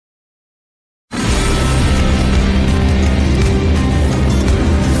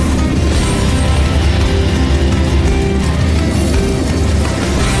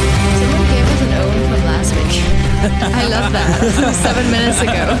from 7 minutes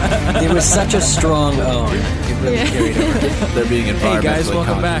ago. It was such a strong own. It really carried over. They're being environmentally Hey guys,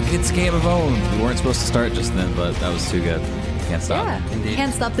 welcome conscious. back. It's Game of Own. We weren't supposed to start just then, but that was too good. Can't stop. Yeah,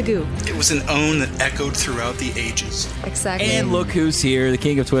 can't stop the goo. It was an own that echoed throughout the ages. Exactly. And look who's here, the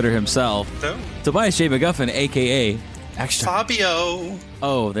king of Twitter himself, So, Tobias J. McGuffin, a.k.a. Extra. Fabio.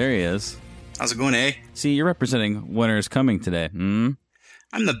 Oh, there he is. How's it going, eh? See, you're representing Winners Coming today. Hmm?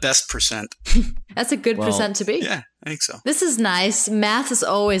 I'm the best percent. That's a good percent to be. Yeah, I think so. This is nice. Math is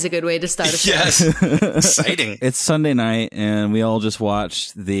always a good way to start a show. Yes. Exciting. It's Sunday night, and we all just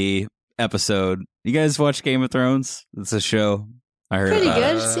watched the episode. You guys watch Game of Thrones? It's a show. I heard Pretty about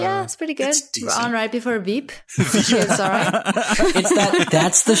good. Yeah, it's pretty good. It's We're decent. on right before Veep. It's all right. it.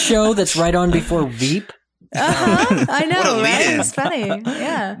 That's the show that's right on before Veep. I know, What a right? lead-in. It's funny.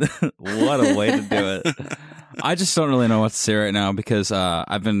 Yeah. What a way to do it. I just don't really know what to say right now because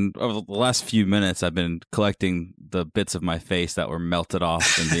I've been, over the last few minutes, I've been collecting the bits of my face that were melted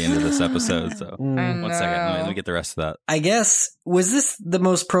off in the end of this episode. So, one second. Let me get the rest of that. I guess, was this the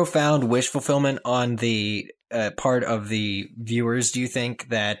most profound wish fulfillment on the part of the viewers, do you think,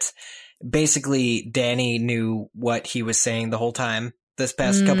 that basically Danny knew what he was saying the whole time this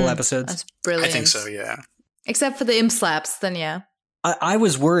past couple episodes? That's brilliant. I think so, yeah. Except for the imp slaps, then yeah. I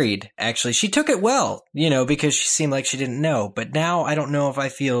was worried, actually. She took it well, because she seemed like she didn't know. But now I don't know if I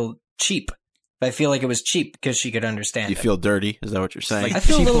feel cheap. If I feel like it was cheap because she could understand You it. feel dirty? Is that what you're saying? Like- I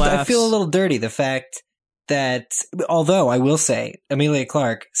feel cheap a little. I laughs. feel a little dirty. The fact that, although I will say, Emilia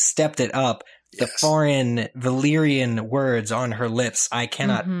Clarke stepped it up. The Yes. foreign Valyrian words on her lips, I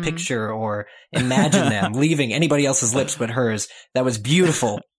cannot picture or imagine them leaving anybody else's lips but hers. That was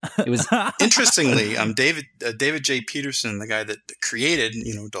beautiful. It was. Interestingly, David J. Peterson, the guy that created,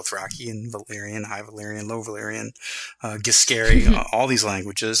 Dothraki and Valyrian, High Valyrian, Low Valyrian, Giscari, all these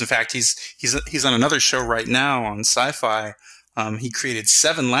languages. In fact, he's on another show right now on Sci-Fi. He created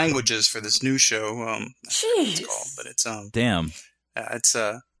 7 languages for this new show. It's called, but it's Damn.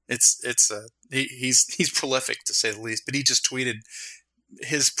 he's prolific to say the least. But he just tweeted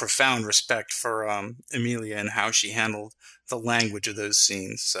his profound respect for Emilia and how she handled the language of those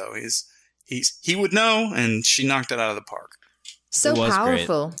scenes. So he would know, and she knocked it out of the park. So It was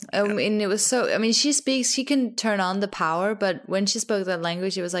powerful. I mean, it was so. I mean, she can turn on the power, but when she spoke that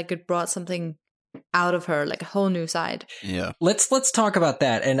language, it was like it brought something out of her, like a whole new side. Yeah. Let's talk about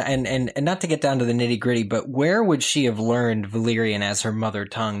that, and not to get down to the nitty gritty, but where would she have learned Valyrian as her mother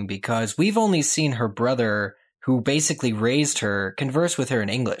tongue? Because we've only seen her brother, who basically raised her, converse with her in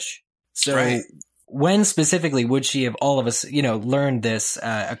English. So Right. when specifically would she have all of us, learned this,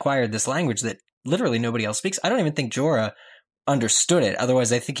 acquired this language that literally nobody else speaks? I don't even think Jorah understood it.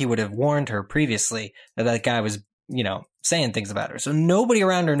 Otherwise, I think he would have warned her previously that guy was, saying things about her. So nobody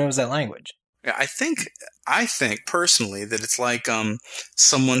around her knows that language. Yeah, I think personally that it's like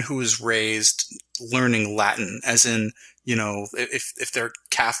someone who is raised learning Latin, as in, if they're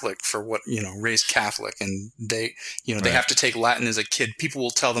Catholic raised Catholic, and they have to take Latin as a kid, people will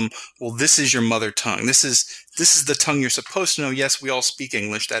tell them, well, this is your mother tongue. This is the tongue you're supposed to know. Yes, we all speak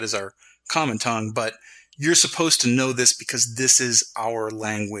English. That is our common tongue, but you're supposed to know this because this is our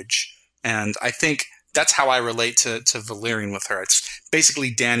language. And I think that's how I relate to Valyrian with her. It's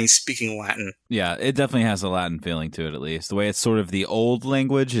basically Danny speaking Latin. Yeah, it definitely has a Latin feeling to it, at least. The way it's sort of the old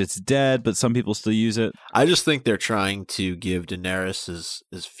language, it's dead, but some people still use it. I just think they're trying to give Daenerys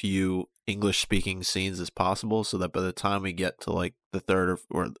as few English-speaking scenes as possible, so that by the time we get to like the the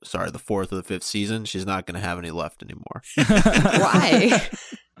 4th or the 5th season, she's not going to have any left anymore. Why?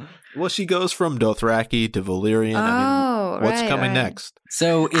 Well, she goes from Dothraki to Valyrian. What's coming next?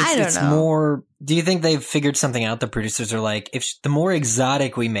 So I don't it's know. more. Do you think they've figured something out? The producers are like, the more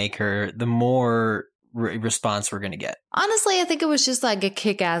exotic we make her, the more response we're going to get. Honestly, I think it was just like a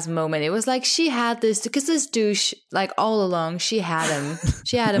kick-ass moment. It was like she had this, because this douche, like all along, she had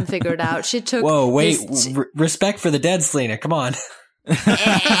him figured out. She took. Whoa, wait! his- Respect for the dead, Selena. Come on.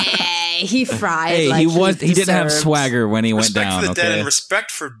 He fried. Hey, like he didn't have deserved. swagger when he went Respect down, for the dead, okay? and respect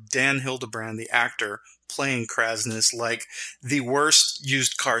for Dan Hildebrand, the actor, playing Krasnus like the worst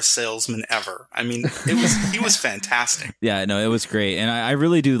used car salesman ever. I mean, he was fantastic. Yeah, no, it was great, and I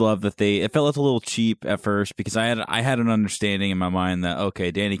really do love that it felt a little cheap at first because I had an understanding in my mind that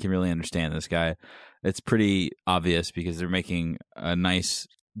okay, Danny can really understand this guy. It's pretty obvious because they're making a nice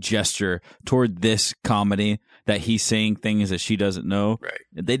gesture toward this comedy that he's saying things that she doesn't know.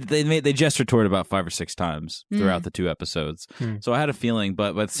 Right. They gestured toward it about 5 or 6 times throughout the 2 episodes. So I had a feeling,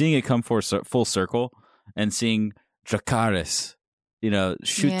 but seeing it come full circle and seeing Dracarys,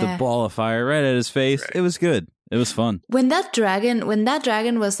 shoot the Yeah. ball of fire right at his face, Right. it was good. It was fun. When that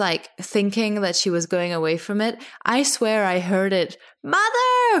dragon was like thinking that she was going away from it, I swear I heard it. Mother!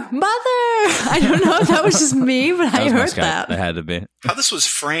 I don't know if that was just me, but I was my heard Skype. that. That had to be. How this was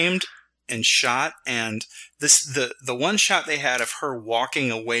framed and shot, and the one shot they had of her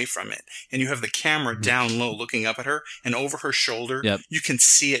walking away from it, and you have the camera down low looking up at her, and over her shoulder, Yep. you can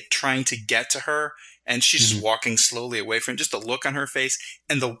see it trying to get to her, and she's just walking slowly away from it. Just the look on her face,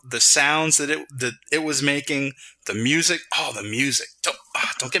 and the sounds that it was making, the music. Oh, the music!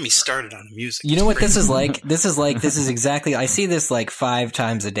 Don't get me started on the music. You know what this is like? This is exactly. I see this like 5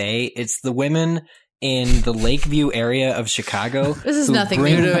 times a day. It's the women in the Lakeview area of Chicago. This is nothing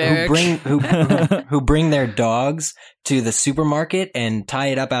new to Eric. Who bring their dogs to the supermarket and tie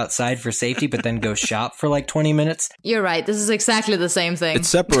it up outside for safety, but then go shop for like 20 minutes. You're right. This is exactly the same thing. It's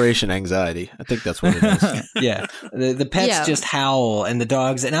separation anxiety. I think that's what it is. Yeah. The pets just howl and the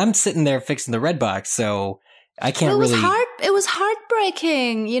dogs, and I'm sitting there fixing the red box, so I can't really. It was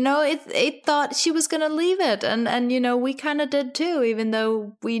heartbreaking. You know, it thought she was going to leave it, and you know, we kind of did too, even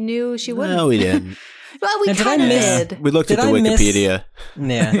though we knew she wouldn't. No, we didn't. Well, we Now, did I kind of miss- did. We looked at the Wikipedia.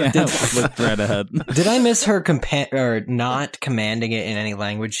 Yeah. Looked right ahead. Did I miss her or not commanding it in any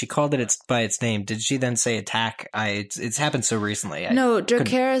language? She called it by its name. Did she then say attack? It's happened so recently. No,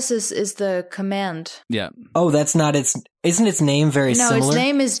 Dracarys is the command. Yeah. Oh, that's not its. Isn't its name very No, similar? its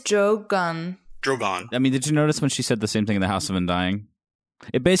name is Drogon. Drogon. I mean, did you notice when she said the same thing in the House of Undying?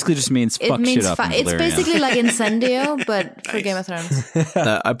 It basically just means It fuck means shit up. in it's Valyrian. basically like Incendio, but for Nice. Game of Thrones.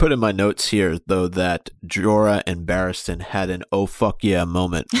 I put in my notes here, though, that Jorah and Barristan had an oh fuck yeah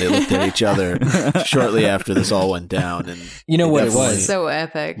moment. They looked at each other shortly after this all went down. And You know they what it definitely- was? So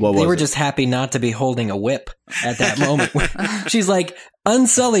epic. What They was were it? just happy not to be holding a whip at that moment. She's like,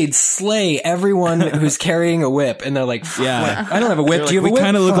 Unsullied, slay everyone who's carrying a whip. And they're like, Yeah. "What? I don't have a whip. They're Do you like, have a we whip?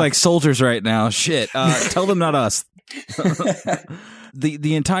 kind of look Fuck." like soldiers right now. Shit. Tell them not us.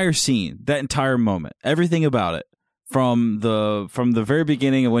 The entire scene, that entire moment, everything about it, from the very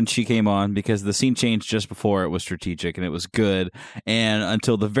beginning of when she came on, because the scene changed just before it was strategic and it was good, and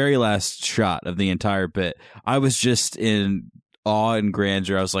until the very last shot of the entire bit, I was just in awe and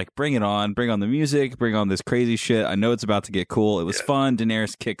grandeur. I was like, bring it on, bring on the music, bring on this crazy shit. I know it's about to get cool. It was fun.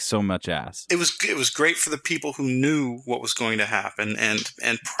 Daenerys kicked so much ass. It was great for the people who knew what was going to happen, and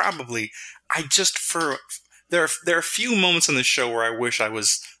probably there are a few moments in the show where I wish I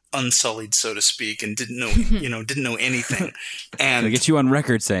was unsullied, so to speak, and didn't know anything. I'll And get you on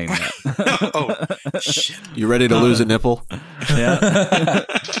record saying that. oh shit! You ready to lose a nipple? Yeah.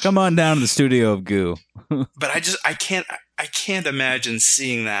 Come on down to the studio of Goo. But I can't imagine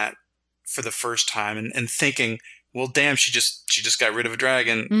seeing that for the first time and thinking, well, damn, she just got rid of a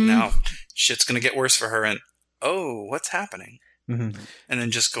dragon. Now shit's gonna get worse for her. And oh, what's happening? Mhm. And then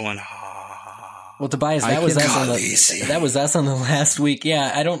just going, Well, Tobias, I that was can- us on the last week.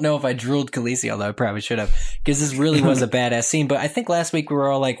 Yeah, I don't know if I drooled Khaleesi, although I probably should have, because this really was a badass scene. But I think last week we were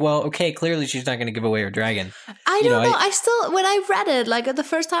all like, well, okay, clearly she's not going to give away her dragon. I You don't know, know. I still, when I read it, like the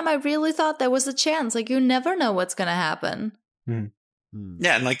first time, I really thought there was a chance. Like you never know what's gonna happen.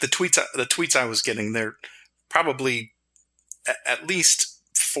 yeah, and like the tweets I was getting, they're probably at least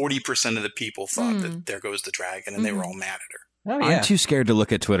 40% of the people thought that there goes the dragon, and they were all mad at Oh, yeah. I'm too scared to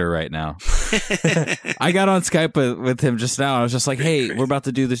look at Twitter right now. her. I got on Skype with him just now. I was just like, hey, we're about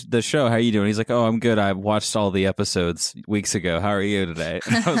to do the show. How are you doing? He's like, oh, I'm good. I watched all the episodes weeks ago. How are you today?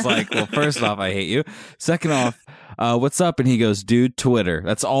 And I was like, well, first off, I hate you. Second off, what's up? And he goes, dude, Twitter.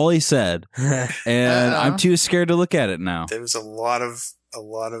 That's all he said. And I'm too scared to look at it now. There was a lot of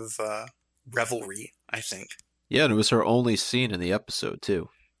revelry, I think. Yeah, and it was her only scene in the episode, too.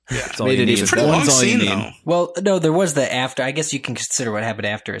 Yeah, That's all Made you it need. even it's a pretty better. long That's all you scene need. though. Well, no, there was the after. I guess you can consider what happened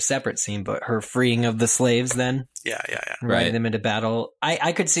after a separate scene, but her freeing of the slaves then, Yeah. riding them into battle.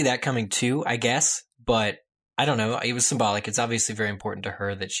 I could see that coming too, I guess, but I don't know. It was symbolic. It's obviously very important to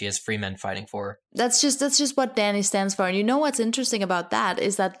her that she has free men fighting for her. That's just what Dany stands for. And you know what's interesting about that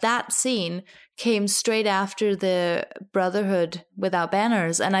is that scene came straight after the Brotherhood without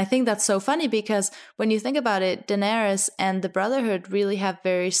banners. And I think that's so funny because when you think about it, Daenerys and the Brotherhood really have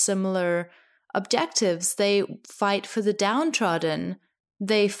very similar objectives. They fight for the downtrodden.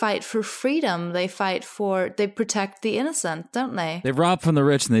 They fight for freedom. They protect the innocent, don't they? They rob from the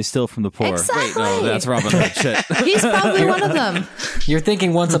rich and they steal from the poor. Wait, no, Exactly. that's Robin Hood shit. He's probably one of them. You're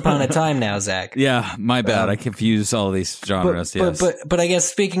thinking Once Upon a Time now, Zach. Yeah, my bad. I confuse all these genres. But I guess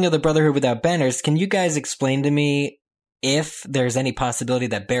speaking of the Brotherhood without banners, can you guys explain to me if there's any possibility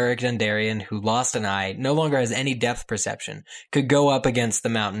that Beric Dondarrion, who lost an eye, no longer has any depth perception, could go up against the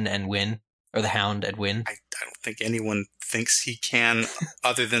Mountain and win, or the Hound and win? I don't think anyone thinks he can,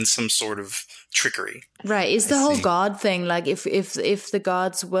 other than some sort of trickery. Right. It's the whole God thing. Like if the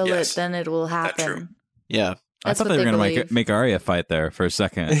gods will Yes. it, then it will That true. happen. Yeah. I That's thought what they were they going to believe. make Arya fight there for a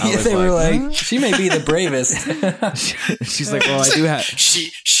second. I Yeah, was they were like, "Huh?" she may be the bravest. She's like, well, I do have.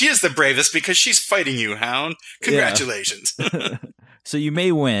 She is the bravest because she's fighting you, Hound. Congratulations. So you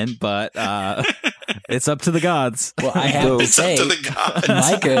may win, but it's up to the gods. Well, I have to It's up say, to the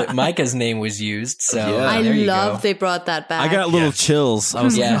gods. Micah's name was used, so Yeah. I there you love go. they brought that back. I got little Yeah. chills. I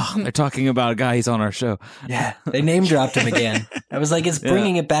was Yeah. like, oh, they're talking about a guy. He's on our show. Yeah, they name dropped him again. I was like, it's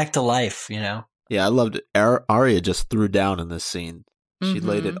bringing it back to life, you know? Yeah, I loved it. Arya just threw down in this scene. She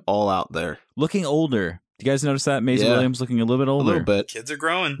laid it Mhm. all out there. Looking older. Do you guys notice that? Maisie Yeah. Williams looking a little bit A older. little bit. Kids are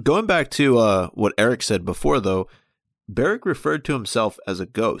growing. Going back to what Eric said before, though, Beric referred to himself as a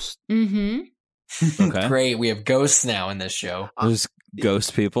ghost. Mm-hmm. Okay. Great, we have ghosts now in this show. There's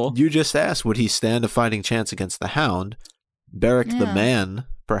ghost people. You just asked, would he stand a fighting chance against the Hound? Beric the Yeah. man,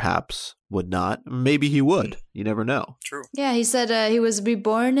 perhaps, would not. Maybe he would. You never know. True. Yeah, he said he was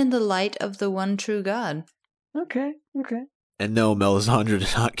reborn in the light of the one true God. Okay. And no, Melisandre did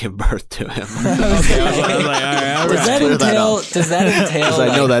not give birth to him. Okay, I was like, all right. Does that Clear that entail? up. Does that entail? Because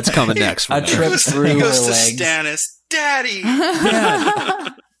I know like, that's coming next. a from trip Eric. through He her goes to legs. Stannis. Daddy.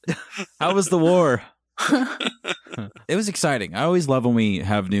 How was the war? It was exciting. I always love when we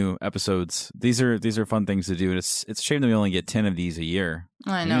have new episodes. These are fun things to do. And it's a shame that we only get 10 of these a year.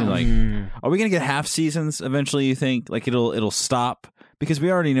 I We know. need, like, Mm. are we gonna get half seasons eventually? You think like it'll stop because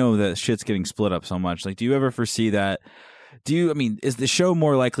we already know that shit's getting split up so much. Like, do you ever foresee that? I mean, is the show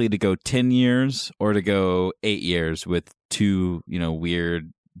more likely to go 10 years or to go 8 years with two,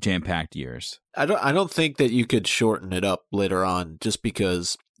 weird jam-packed years? I don't think that you could shorten it up later on just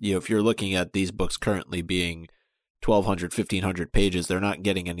because, if you're looking at these books currently being 1,200, 1,500 pages, they're not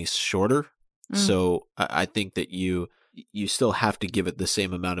getting any shorter. Mm. So I think that you still have to give it the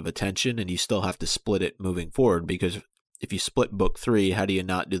same amount of attention and you still have to split it moving forward, because if you split book 3, how do you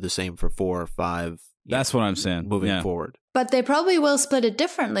not do the same for 4 or 5? That's what I'm saying. Moving Yeah. forward. But they probably will split it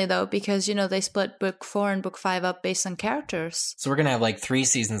differently, though, because, they split book 4 and book 5 up based on characters. So we're gonna have like 3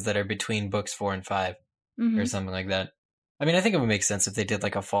 seasons that are between books 4 and 5, Mhm. or something like that. I mean, I think it would make sense if they did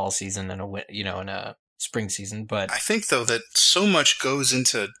like a fall season and and a spring season. But I think though that so much goes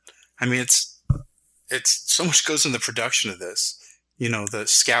into. I mean, it's so much goes into the production of this. The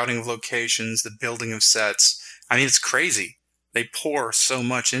scouting of locations, the building of sets. I mean, it's crazy. They pour so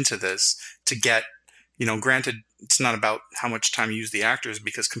much into this to get. Granted, it's not about how much time you use the actors,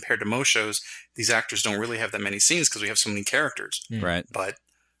 because compared to most shows, these actors don't really have that many scenes because we have so many characters. Right. But,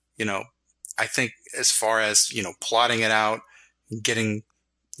 I think as far as, plotting it out, getting,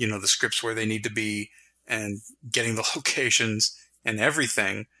 the scripts where they need to be and getting the locations and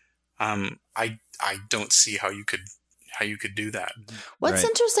everything, I don't see how you could do that. What's Right.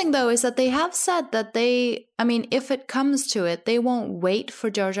 interesting, though, is that they have said that if it comes to it, they won't wait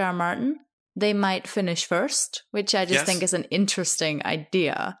for George R. R. Martin. They might finish first, which I just Yes. think is an interesting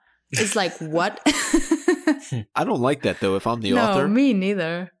idea. It's like, what? I don't like that, though, if I'm the no, author. me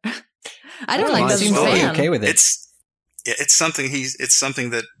neither. I don't Well, like I that as seem a totally fan. okay with it. It's something it's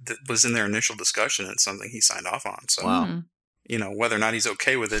something that was in their initial discussion and something he signed off on. So, Wow. Mm. whether or not he's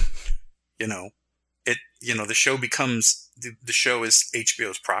okay with it, the show becomes, the show is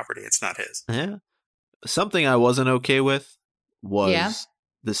HBO's property. It's not his. Yeah. Something I wasn't okay with was Yeah.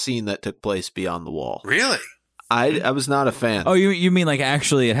 the scene that took place beyond the wall. Really? I was not a fan. Oh, you mean like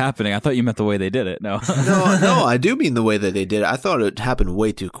actually it happening? I thought you meant the way they did it. No. No, I do mean the way that they did it. I thought it happened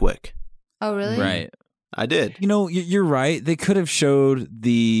way too quick. Oh, really? Right. I did. You're right. They could have showed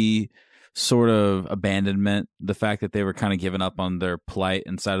the sort of abandonment, the fact that they were kind of giving up on their plight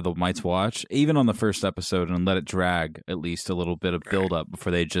inside of the Night's Watch, even on the first episode, and let it drag at least a little bit of build up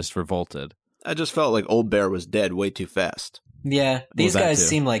before they just revolted. I just felt like Old Bear was dead way too fast. yeah, these that guys too.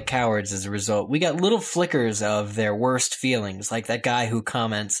 seem like cowards as a result. We got little flickers of their worst feelings, like that guy who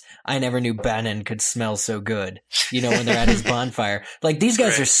comments, "I never knew Bannon could smell so good." When they're at his bonfire. Like, these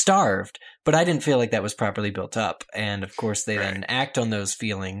guys Right. are starved, but I didn't feel like that was properly built up. And of course, they then Right. act on those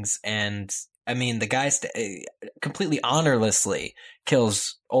feelings. And I mean, the guy completely honorlessly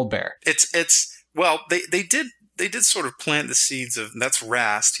kills Old Bear. Well, they did sort of plant the seeds of, that's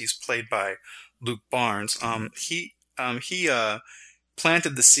Rast. He's played by Luke Barnes. He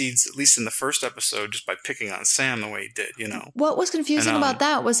planted the seeds, at least in the first episode, just by picking on Sam the way he did, What was confusing And, about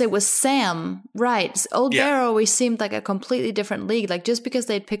that was it was Sam, right? Old Yeah. Bear always seemed like a completely different league. Like, just because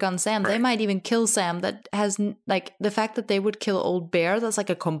they'd pick on Sam, they Right. might even kill Sam. That has, like, the fact that they would kill Old Bear, that's like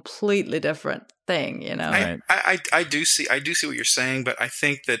a completely different thing, Right. I do see what you're saying, but I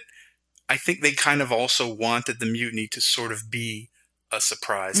think that I think they kind of also wanted the mutiny to sort of be a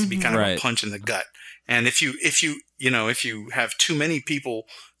surprise, to be kind of Right. a punch in the gut. And if you have too many people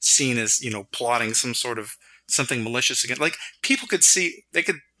seen as, plotting some sort of something malicious again, like people could see, they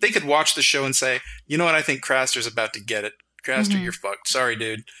could watch the show and say, you know what, I think Craster's about to get it. Craster, you're fucked. Sorry,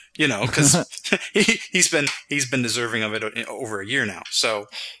 dude. Because he's been deserving of it over a year now. So,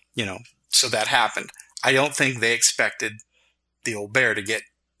 so that happened. I don't think they expected the old bear to get,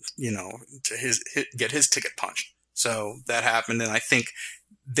 get his ticket punched. So that happened, and I think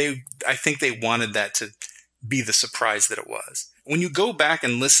they wanted that to be the surprise that it was. When you go back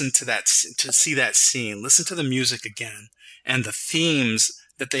and listen to see that scene, listen to the music again and the themes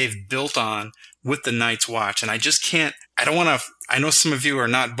that they've built on with the Night's Watch. And I know some of you are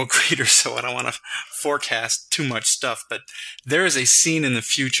not book readers, so I don't want to forecast too much stuff, but there is a scene in the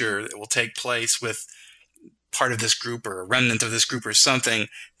future that will take place with part of this group or a remnant of this group or something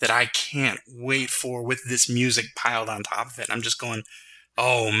that I can't wait for, with this music piled on top of it. I'm just going,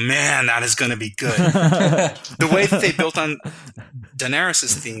 oh man, that is going to be good. The way that they built on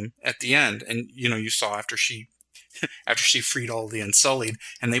Daenerys' theme at the end, and you saw after she freed all the Unsullied,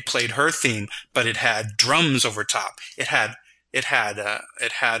 and they played her theme, but it had drums over top. It had a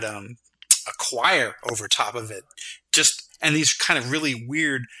choir over top of it. And these kind of really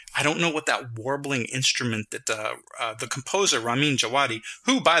weird, I don't know what that warbling instrument that the composer Ramin Djawadi,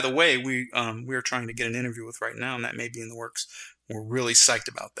 who, by the way, we are trying to get an interview with right now, and that may be in the works. We're really psyched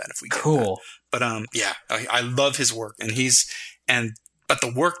about that if we get cool. that. But yeah, I love his work, but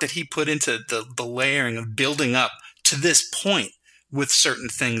the work that he put into the layering of building up to this point with certain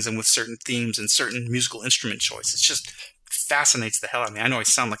things and with certain themes and certain musical instrument choice, it's just fascinates the hell out of me. I know I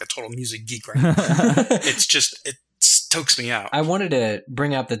sound like a total music geek right now. It stokes me out. I wanted to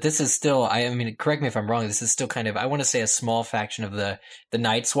bring up that this is still, I mean, correct me if I'm wrong, this is still kind of, I want to say, a small faction of the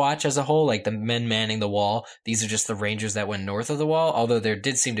Night's Watch as a whole, like the men manning the wall. These are just the Rangers that went north of the wall, although there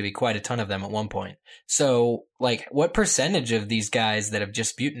did seem to be quite a ton of them at one point. So, like, what percentage of these guys that have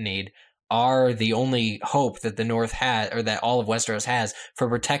just mutinied are the only hope that the North has, or that all of Westeros has, for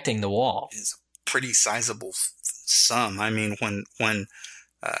protecting the wall? It's a pretty sizable sum. I mean, when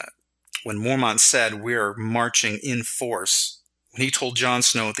Mormont said we're marching in force, when he told Jon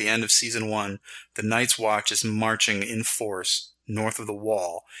Snow at the end of season 1, the Night's Watch is marching in force north of the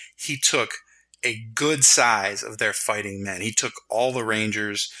wall, he took a good size of their fighting men. He took all the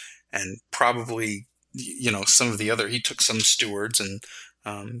Rangers and probably, some of the other, he took some stewards and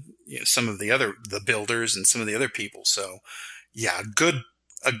some of the builders and some of the other people. So yeah,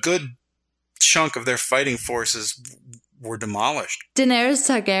 a good chunk of their fighting forces were demolished. Daenerys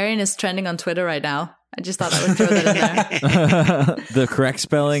Targaryen is trending on Twitter right now. I just thought I would throw that in there. The correct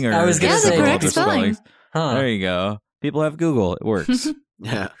spelling, or I was gonna say the correct spelling. Huh. There you go. People have Google. It works.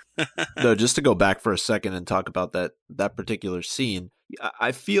 Yeah. No, just to go back for a second and talk about that particular scene,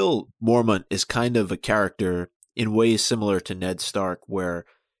 I feel Mormont is kind of a character in ways similar to Ned Stark, where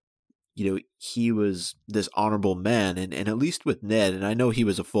he was this honorable man, and at least with Ned, and I know he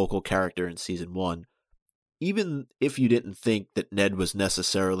was a focal character in season 1, even if you didn't think that Ned was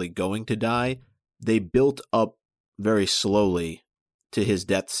necessarily going to die, they built up very slowly to his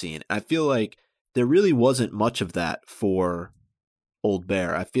death scene. I feel like there really wasn't much of that for Old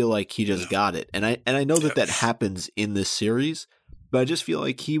Bear. I feel like he just got it. And I know that happens in this series, but I just feel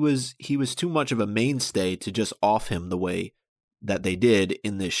like he was too much of a mainstay to just off him the way that they did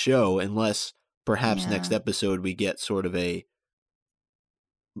in this show, unless perhaps next episode we get sort of a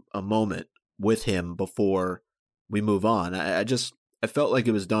moment with him before we move on. I felt like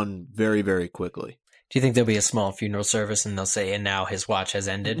it was done very, very quickly. Do you think there'll be a small funeral service and they'll say, and now his watch has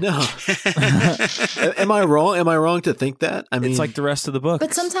ended? No. Am I wrong? Am I wrong to think that? I mean, it's like the rest of the book.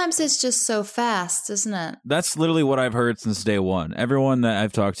 But sometimes it's just so fast, isn't it? That's literally what I've heard since day one. Everyone that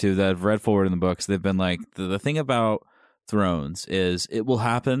I've talked to that have read forward in the books, they've been like, the thing about Thrones is it will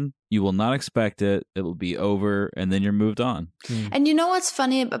happen. You will not expect it. It will be over, and then you're moved on. And you know what's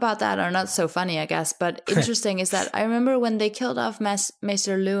funny about that, or not so funny, I guess, but interesting, is that I remember when they killed off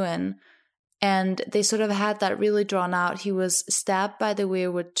Maester Luwin, and they sort of had that really drawn out. He was stabbed by the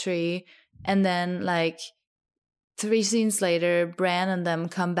weirwood tree, and then 3 scenes later, Bran and them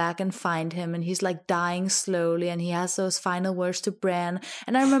come back and find him, and he's dying slowly, and he has those final words to Bran.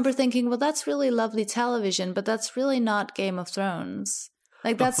 And I remember thinking, well, that's really lovely television, but that's really not Game of Thrones.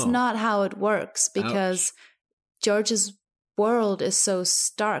 That's not how it works, because George's world is so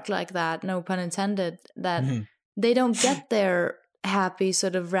stark like that, no pun intended, that they don't get their happy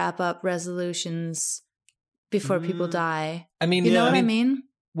sort of wrap-up resolutions before people die. I mean, you know what I mean?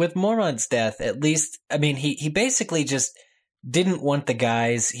 With Mormont's death, at least, I mean, he basically just didn't want the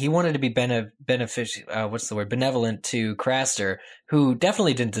guys. He wanted to be benevolent to Craster, who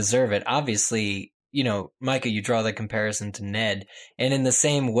definitely didn't deserve it. Obviously, Micah, you draw the comparison to Ned, and in the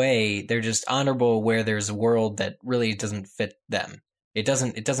same way, they're just honorable where there's a world that really doesn't fit them. It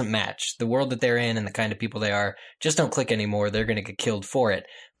doesn't match the world that they're in and the kind of people they are. Just don't click anymore. They're going to get killed for it.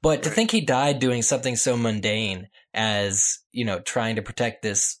 But to think he died doing something so mundane as, trying to protect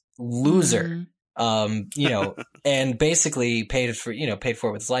this loser, and basically paid for it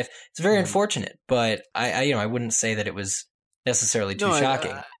with his life. It's very unfortunate, but I wouldn't say that it was necessarily too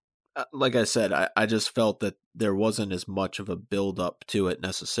shocking. Like I said, I just felt that there wasn't as much of a build up to it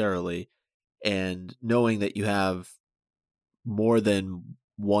necessarily. And knowing that you have more than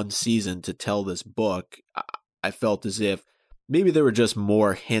one season to tell this book, I felt as if maybe there were just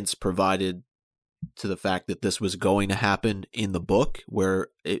more hints provided to the fact that this was going to happen in the book, where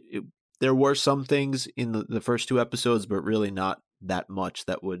there were some things in the first 2 episodes, but really not that much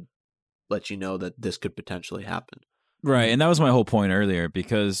that would let you know that this could potentially happen. Right, and that was my whole point earlier,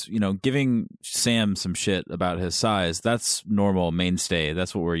 because, giving Sam some shit about his size, that's normal mainstay.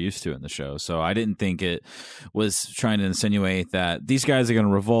 That's what we're used to in the show. So I didn't think it was trying to insinuate that these guys are going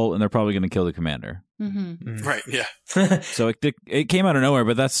to revolt and they're probably going to kill the commander. Mm-hmm. Right, yeah. So it came out of nowhere,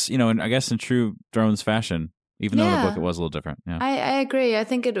 but that's, I guess in true Thrones fashion, even though in the book it was a little different. Yeah. I agree. I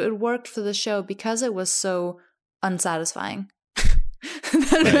think it worked for the show because it was so unsatisfying.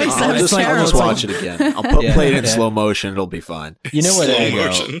 I'll just watch it again. I'll play it in slow motion. It'll be fine. You know what? Slow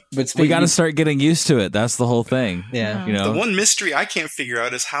motion. But we got to start getting used to it. That's the whole thing. Yeah. The one mystery I can't figure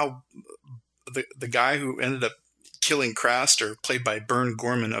out is how the guy who ended up killing Craster, played by Bern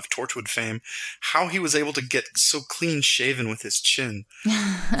Gorman of Torchwood fame, how he was able to get so clean shaven with his chin.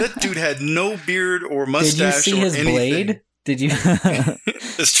 That dude had no beard or mustache. Did you see his anything. blade? Did you?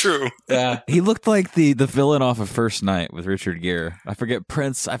 It's true. Yeah. He looked like the villain off of First Night with Richard Gere. I forget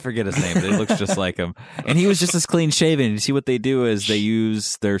his name, but he looks just like him. And he was just as clean shaven. You see what they do is they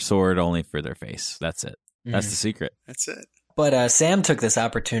use their sword only for their face. That's it. That's the secret. That's it. But Sam took this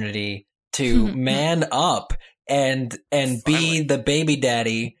opportunity to man up and be the baby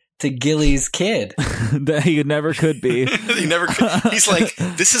daddy to Gilly's kid. That he never could be. He never could. He's like,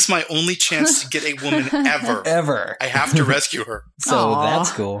 this is my only chance to get a woman ever. I have to rescue her. So Aww.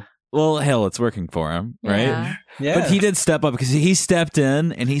 that's cool. Well, hell, it's working for him, right? Yeah. But he did step up because he stepped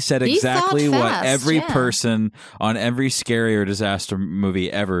in and he said exactly thought what fast, every person on every scary or disaster movie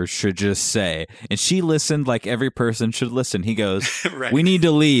ever should just say. And she listened like every person should listen. He goes, Right. "We need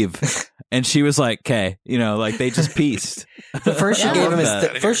to leave." And she was like, "Okay," like they just pieced. First she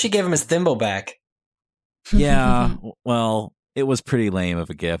gave him his thimble back. Yeah, well, it was pretty lame of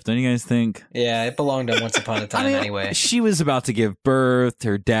a gift, don't you guys think? Yeah, it belonged to Once Upon a Time anyway. She was about to give birth.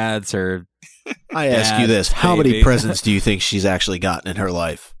 Her dad's her. I ask you this: how many presents do you think she's actually gotten in her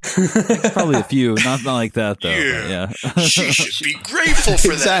life? Probably a few, not like that though. Yeah. But yeah. She should be grateful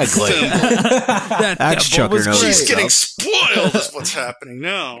for Exactly. that thimble. Axe Chucker knows She's his getting stuff. spoiled is what's happening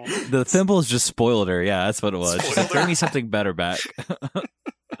now. The thimbles just spoiled her. Yeah, that's what it was. She's like, Spoiled her. bring me something better back.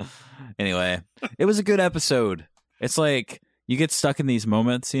 Anyway, it was a good episode. It's like you get stuck in these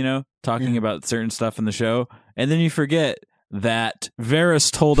moments, talking about certain stuff in the show, and then you forget that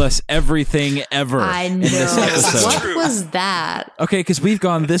Varys told us everything ever I in know. this episode. What true. was that? Okay, because we've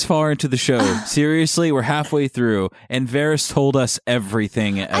gone this far into the show. Seriously, we're halfway through, and Varys told us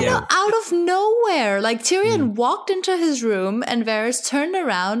everything ever. I know, out of nowhere. Like, Tyrion walked into his room, and Varys turned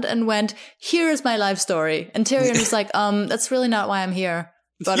around and went, "Here is my life story." And Tyrion was like, that's really not why I'm here.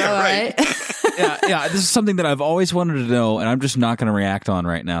 But Yeah, all right. right. yeah, this is something that I've always wanted to know, and I'm just not going to react on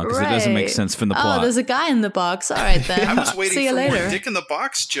right now because it doesn't make Right. sense from the Oh, plot. there's a guy in the box. All right, then. I was waiting See you for later. more dick in the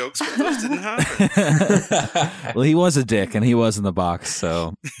box jokes, but those didn't happen. Well, he was a dick, and he was in the box,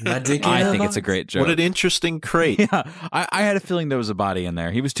 so My dick in I the think box. it's a great joke. What an interesting crate. Yeah, I had a feeling there was a body in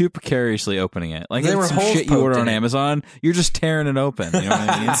there. He was too precariously opening it. Like There it's were some holes shit you order poked on in it. Amazon, you're just tearing it open. You know what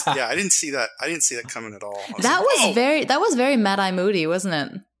I mean? Yeah, I didn't see that. I didn't see that coming at all. I was That like, was "Whoa." that was very Mad Eye Moody, wasn't it?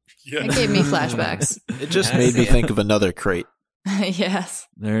 Yeah. It gave me flashbacks. It just I made me see it. think of another crate. Yes.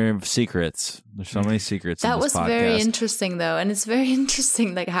 There are secrets. There's so many secrets. That in this was podcast. very interesting, though. And it's very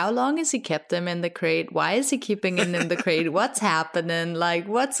interesting. Like, how long has he kept him in the crate? Why is he keeping him in the crate? What's happening? Like,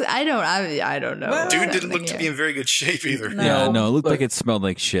 I don't know. what's Dude didn't look happening to be here. in very good shape either. No. Yeah, no, it looked Look. like it smelled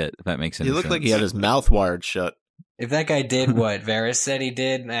like shit. If that makes any He sense. looked like he had his mouth wired shut. If that guy did what Varys said he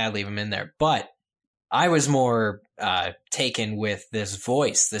did, leave him in there. But I was more taken with this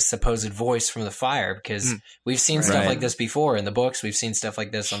voice, this supposed voice from the fire, because we've seen stuff Right. like this before in the books. We've seen stuff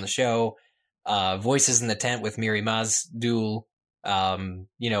like this on the show. Voices in the Tent with Miri Mazdul.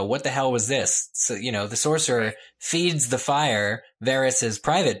 what the hell was this? So, the sorcerer feeds the fire Varys'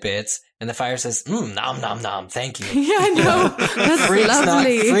 private bits, and the fire says, nom nom nom, thank you. Yeah, I know. That's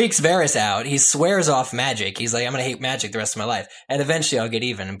lovely. Freaks Varys out. He swears off magic. He's like, I'm gonna hate magic the rest of my life, and eventually I'll get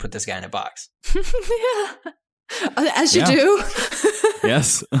even and put this guy in a box. Yeah. As you do.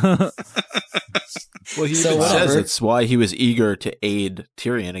 Yes. Well, he So even says whatever. it's why he was eager to aid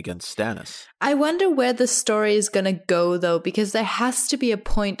Tyrion against Stannis. I wonder where the story is going to go, though, because there has to be a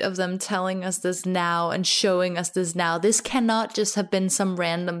point of them telling us this now and showing us this now. This cannot just have been some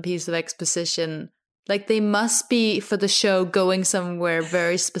random piece of exposition. Like, they must be, for the show, going somewhere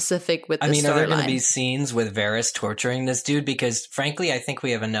very specific with the I mean, are there going to be storyline. scenes with Varys torturing this dude? Because frankly, I think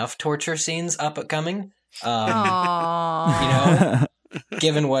we have enough torture scenes up and coming. Aww.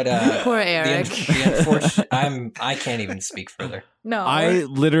 Given what Poor Eric. the unfortunate, I can't even speak further. No. I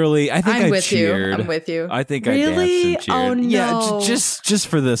think I'm I with cheered. you. I'm with you. I think Really? I danced and cheered. Oh, no. Yeah, just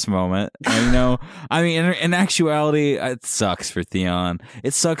for this moment. I mean, in actuality, it sucks for Theon.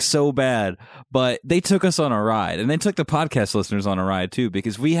 It sucks so bad. But they took us on a ride, and they took the podcast listeners on a ride too,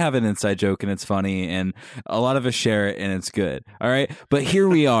 because we have an inside joke and it's funny, and a lot of us share it and it's good. All right, but here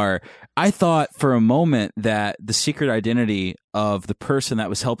we are. I thought for a moment that the secret identity of the person that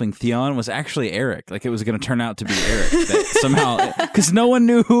was helping Theon was actually Eric. Like, it was going to turn out to be Eric. That somehow, because no one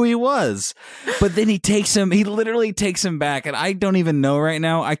knew who he was. But then he literally takes him back. And I don't even know right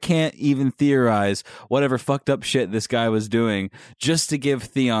now. I can't even theorize whatever fucked up shit this guy was doing just to give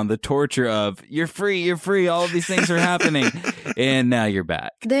Theon the torture of, you're free. All of these things are happening. And now you're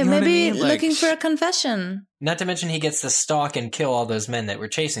back. They You know may what I be mean? Like, looking for a confession. Not to mention he gets to stalk and kill all those men that were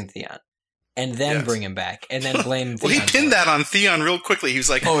chasing Theon, and then Yes. bring him back, and then blame Well, Theon. he for pinned it. that on Theon real quickly. He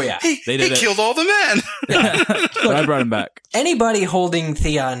was like, Oh, yeah. he They did it. killed all the men. But I brought him back. Anybody holding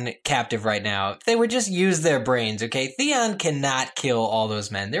Theon captive right now, if they would just use their brains, okay? Theon cannot kill all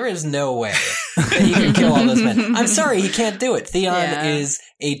those men. There is no way that he can kill all those men. I'm sorry, he can't do it. Theon Yeah. is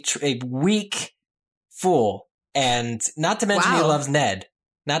a weak fool, and not to mention he Wow. loves Ned.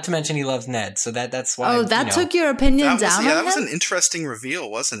 Not to mention he loves Ned, so that's why. Oh, that took your opinion down that on was him? an interesting reveal,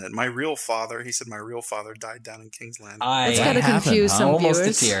 wasn't it? My real father, he said my real father died down in King's Landing. It's I got to happened, confuse huh? some almost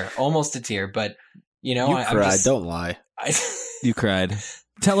viewers. a tear, but you You I'm cried, just, don't lie. You cried.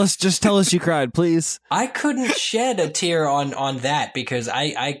 Tell us you cried, please. I couldn't shed a tear on that because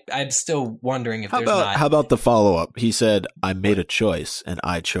I'm still wondering if How there's about not. how about the follow up? He said, "I made a choice and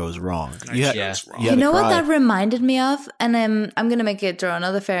I chose wrong." And I You had- chose wrong. you You had to know what cry. that reminded me of? And I'm going to make it draw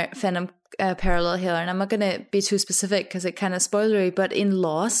another fandom parallel here, and I'm not going to be too specific because it kind of spoilery, but in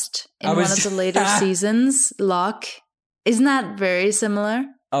Lost, in I one was- of the later seasons, Locke, isn't that very similar?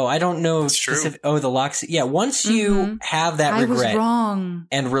 Oh, I don't know That's true. specific. Oh, the locks. Yeah, once you Mhm. have that I was regret wrong.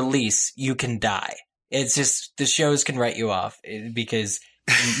 and release, you can die. It's just the shows can write you off because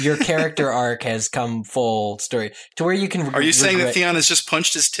your character arc has come full story to where you can. Are you saying that regret- Theon has just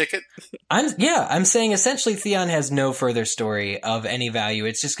punched his ticket? I'm saying essentially Theon has no further story of any value.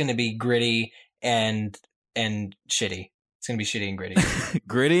 It's just going to be gritty and shitty. It's going to be shitty and gritty.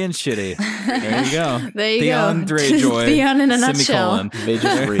 Gritty and shitty. There you go. There you Theon go. Greyjoy. Theon in a nutshell. semicolon.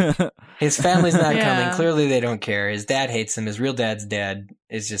 Major freak. His family's not Yeah. coming. Clearly, they don't care. His dad hates him. His real dad's dead.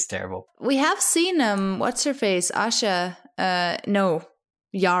 It's just terrible. We have seen what's her face? Asha. No.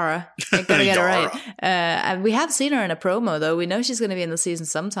 Yara. I gotta get it right. And we have seen her in a promo, though. We know she's going to be in the season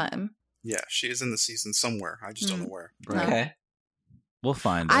sometime. Yeah, she is in the season somewhere. I just don't know where. No. Okay. We'll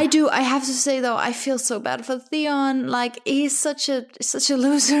find it. I have to say though, I feel so bad for Theon. Like, he's such a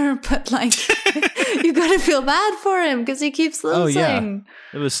loser, but like you gotta feel bad for him because he keeps losing. Oh, yeah.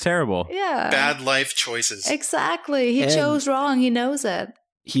 It was terrible. Yeah. Bad life choices. Exactly. He And- chose wrong. He knows it.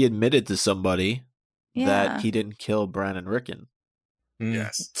 He admitted to somebody Yeah. that he didn't kill Bran and Rickon. Mm.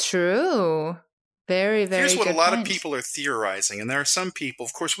 Yes. True. Very, very Here's what a good lot of point. people are theorizing, and there are some people,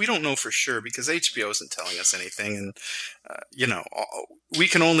 of course, we don't know for sure because HBO isn't telling us anything, and we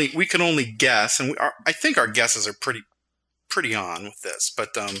can only guess, and I think our guesses are pretty on with this. But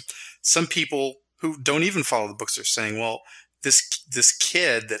some people who don't even follow the books are saying, well, this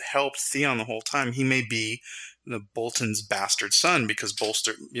kid that helped Theon the whole time, he may be the Bolton's bastard son because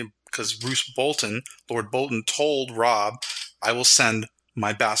Roose Bolton, Lord Bolton, told Robb, "I will send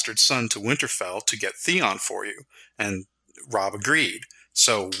my bastard son to Winterfell to get Theon for you." And Robb agreed.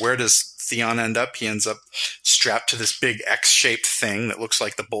 So where does Theon end up? He ends up strapped to this big X-shaped thing that looks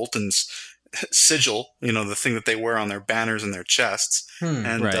like the Boltons' sigil, the thing that they wear on their banners and their chests.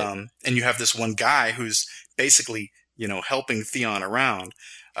 And Right. And you have this one guy who's basically, helping Theon around.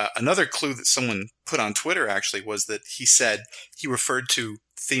 Another clue that someone put on Twitter actually was that he referred to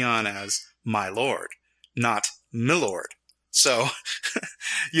Theon as my lord, not milord. So,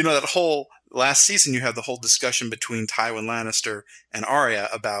 that whole last season, you have the whole discussion between Tywin Lannister and Arya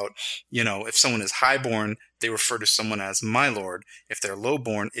about, if someone is highborn, they refer to someone as my lord. If they're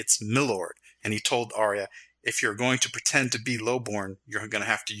lowborn, it's milord. And he told Arya, if you're going to pretend to be lowborn, you're going to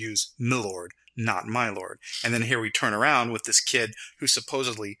have to use milord, not my lord. And then here we turn around with this kid who's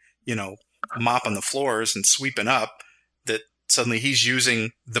supposedly, mopping the floors and sweeping up, that suddenly he's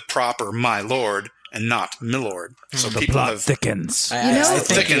using the proper my lord and not milord. So The people plot have thickens.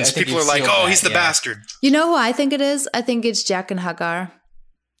 People are like, oh, he's the bastard. You know who I think it is? I think it's Jack and Hagar.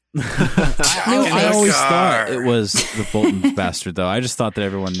 I always thought it was the Bolton's bastard, though. I just thought that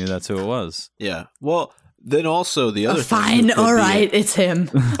everyone knew that's who it was. Yeah. Well, then also the other thing Fine, could all be right, it's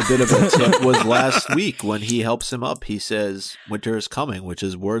him. a bit of a tip was last week when he helps him up. He says, "Winter is coming," which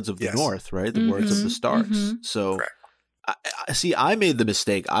is words of the North, right? The words of the Starks. So, I made the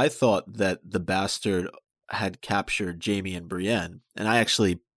mistake. I thought that the bastard had captured Jaime and Brienne, and I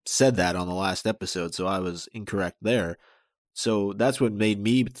actually said that on the last episode, so I was incorrect there. So that's what made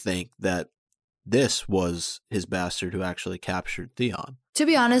me think that this was his bastard who actually captured Theon. To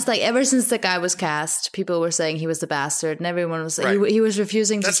be honest, ever since the guy was cast, people were saying he was the bastard, and everyone was he was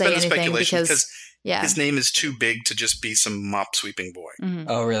refusing to say anything because his name is too big to just be some mop sweeping boy. Mm-hmm.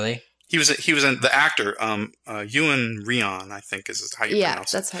 Oh, really? He was the actor, Ewan Rion, I think is how you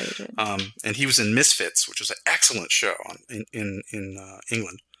pronounce it. Yeah, that's how you do it. And he was in Misfits, which was an excellent show in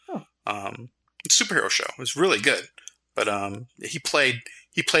England. Oh. Superhero show. It was really good. But he played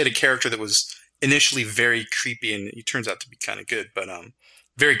a character that was initially very creepy, and he turns out to be kind of good, but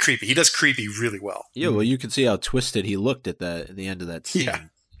very creepy. He does creepy really well. Yeah, well, you can see how twisted he looked at the end of that scene.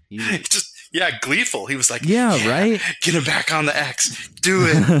 Yeah. Gleeful. He was like, yeah, right? Get him back on the X. Do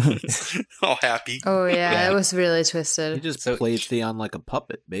it. All happy. Oh, yeah, it was really twisted. He just played Theon like a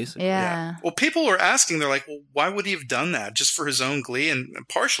puppet, basically. Yeah. Well, people were asking, they're like, well, why would he have done that? Just for his own glee? And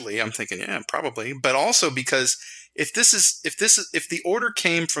partially, I'm thinking, yeah, probably. But also because if the order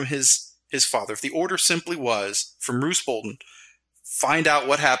came from his father, if the order simply was from Roose Bolton, find out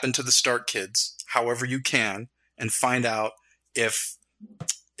what happened to the Stark kids, however you can, and find out if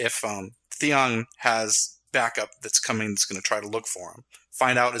Theon has backup that's coming that's going to try to look for him.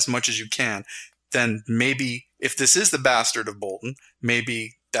 Find out as much as you can. Then maybe if this is the bastard of Bolton,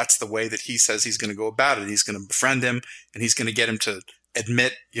 maybe that's the way that he says he's going to go about it. He's going to befriend him, and he's going to get him to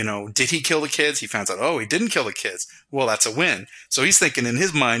admit, did he kill the kids? He finds out, oh, he didn't kill the kids. Well, that's a win. So he's thinking in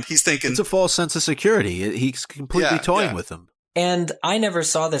his mind, it's a false sense of security. He's completely toying with him. And I never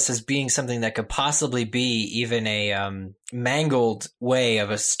saw this as being something that could possibly be even a mangled way of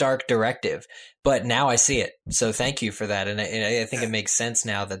a Stark directive. But now I see it. So thank you for that. And I think it makes sense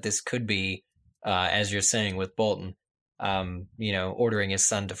now that this could be, as you're saying with Bolton, ordering his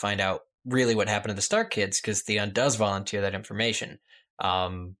son to find out really what happened to the Stark kids, because Theon does volunteer that information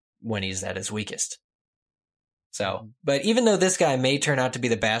when he's at his weakest. So, but even though this guy may turn out to be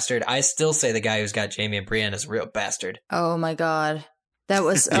the bastard, I still say the guy who's got Jaime and Brienne is a real bastard. Oh my god, that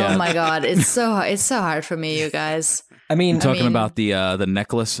was oh my god! It's so hard for me, you guys. I mean, talking about the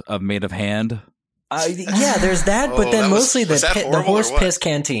necklace made of hand. Yeah, there's that, but then mostly the horse piss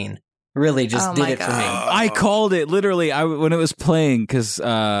canteen really just did it for me. I called it literally when it was playing, because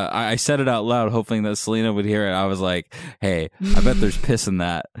I said it out loud hoping that Selena would hear it. I was like, hey, I bet there's piss in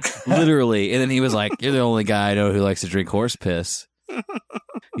that. Literally. And then he was like, you're the only guy I know who likes to drink horse piss.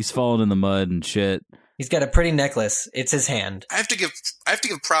 He's fallen in the mud and shit. He's got a pretty necklace. It's his hand. I have to give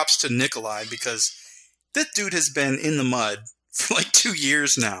props to Nikolai, because that dude has been in the mud for like 2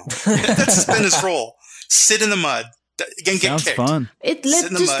 years now. That's been his role. Sit in the mud. Again, sounds kicked. Fun. It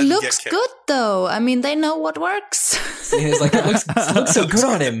just looks good, though. I mean, they know what works. He's like, it looks so good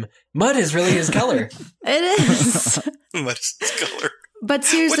on him. Mud is really his color. It is. Mud is his color. But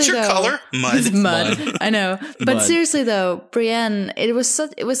seriously, what's your color? Mud. Mud. I know. But seriously, though, Brienne, it's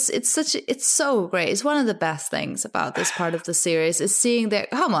so great. It's one of the best things about this part of the series is seeing their.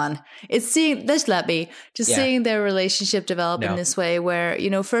 Come on, seeing their relationship develop in this way, where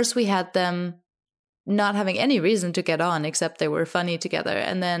first we had them not having any reason to get on except they were funny together,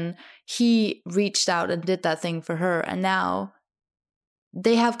 and then he reached out and did that thing for her, and now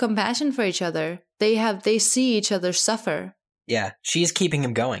they have compassion for each other. They see each other suffer. Yeah, she's keeping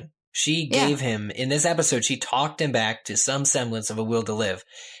him going. She gave him, in this episode, she talked him back to some semblance of a will to live.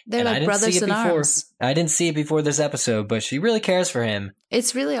 They're like brothers in arms. I didn't see it before this episode, but she really cares for him.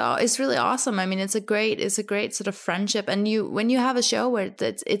 It's really awesome. I mean, it's a great sort of friendship. And when you have a show where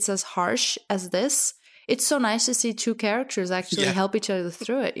it's as harsh as this, it's so nice to see two characters actually help each other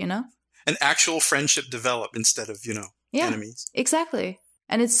through it, An actual friendship develop instead of, enemies. Exactly.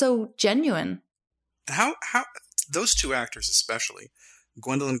 And it's so genuine. How those two actors especially,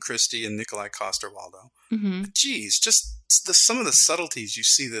 Gwendolyn Christie and Nikolai Coster-Waldau. Mm-hmm. Geez, just some of the subtleties you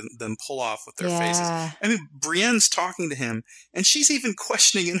see them pull off with their faces. Yeah. I mean, Brienne's talking to him, and she's even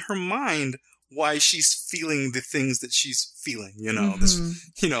questioning in her mind why she's feeling the things that she's feeling.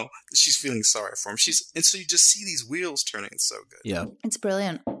 She's feeling sorry for him. And so you just see these wheels turning. It's so good. Yeah, It's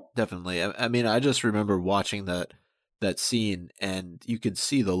brilliant. definitely. I mean, I just remember watching that scene, and you could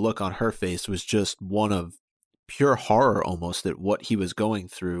see the look on her face was just one of pure horror almost at what he was going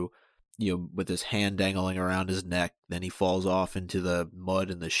through, with his hand dangling around his neck. Then he falls off into the mud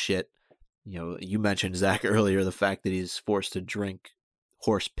and the shit. You mentioned, Zach, earlier, the fact that he's forced to drink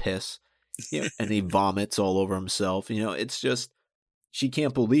horse piss, and he vomits all over himself. It's just, she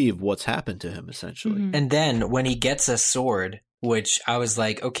can't believe what's happened to him, essentially. Mhm. And then when he gets a sword, which I was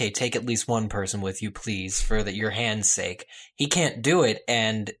like, okay, take at least one person with you, please, for your hand's sake. He can't do it,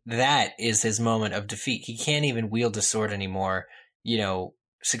 and that is his moment of defeat. He can't even wield a sword anymore,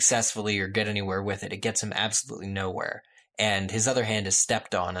 successfully or get anywhere with it. It gets him absolutely nowhere. And his other hand is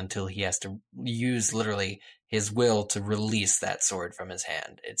stepped on until he has to use literally his will to release that sword from his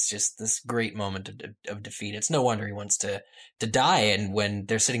hand. It's just this great moment of defeat. It's no wonder he wants to die. And when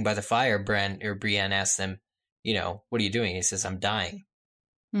they're sitting by the fire, Brienne asks him, what are you doing? He says, I'm dying.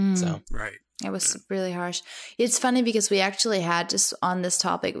 Mhm. So Right. It was really harsh. It's funny because we actually had, just on this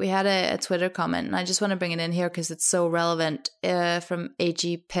topic, we had a Twitter comment, and I just want to bring it in here because it's so relevant, from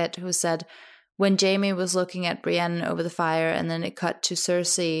A.G. Pitt, who said, when Jaime was looking at Brienne over the fire and then it cut to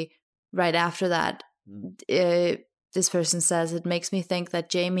Cersei right after that, this person says, it makes me think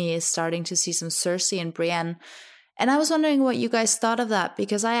that Jaime is starting to see some Cersei in Brienne. And I was wondering what you guys thought of that,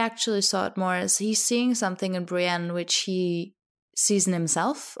 because I actually saw it more as he's seeing something in Brienne which he sees in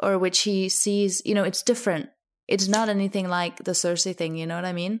himself, or which he sees, it's different. It's not anything like the Cersei thing, you know what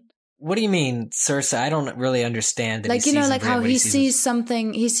I mean? what do you mean, Cersei? I don't really understand. That Like, he sees in Brienne how what he sees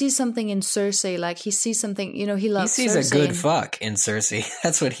something in Cersei, like he sees something, he loves He sees Cersei a good and- fuck in Cersei.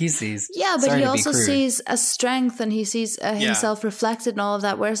 That's what he sees. Yeah, but Sorry he to be also crude. sees a strength, and he sees himself reflected and all of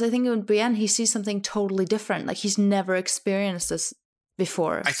that. Whereas I think in Brienne, he sees something totally different. Like he's never experienced this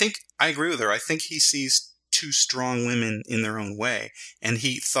before. I think I agree with her. I think he sees two strong women in their own way, and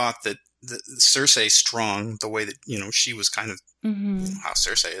he thought that Cersei strong, the way that she was kind of how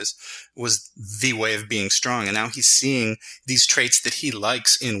Cersei is, was the way of being strong, and now he's seeing these traits that he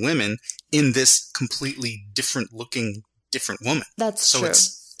likes in women in this completely different looking, different woman. That's so true.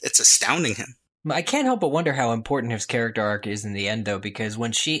 It's astounding him. I can't help but wonder how important his character arc is in the end, though, because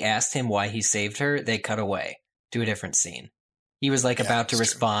when she asked him why he saved her, they cut away to a different scene. He was about to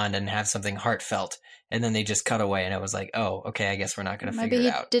respond and have something heartfelt, and then they just cut away, and I was like, oh, okay, I guess we're not going to figure it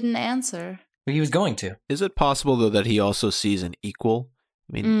out. Maybe he didn't answer. But he was going to. Is it possible, though, that he also sees an equal?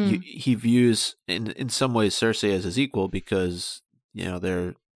 I mean, he views, in some ways, Cersei as his equal because,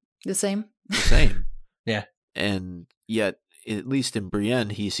 they're The same? the same. Yeah. And yet, at least in Brienne,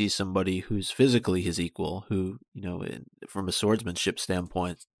 he sees somebody who's physically his equal, who, from a swordsmanship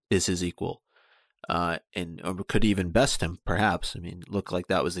standpoint, is his equal. And or could even best him, perhaps. I mean, looked like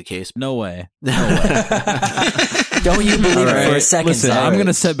that was the case. No way. Don't you believe it for a second? Listen, Zach? I'm going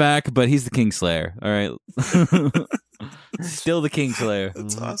to sit back, but he's the Kingslayer. All right. Still the Kingslayer.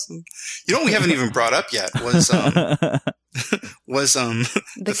 That's awesome. You know what we haven't even brought up yet was the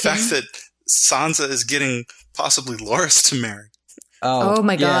fact that Sansa is getting possibly Loras to marry. Oh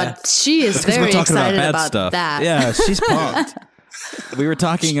my yeah. God. She is Because we're very talking excited bad about stuff. that. Yeah, she's pumped. We were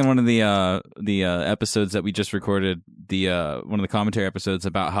talking in one of the episodes that we just recorded, one of the commentary episodes,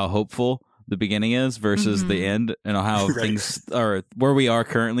 about how hopeful the beginning is versus the end, and how things are, where we are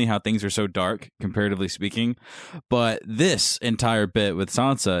currently, how things are so dark comparatively speaking. But this entire bit with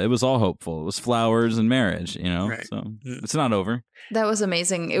Sansa, it was all hopeful. It was flowers and marriage, Right. So it's not over. That was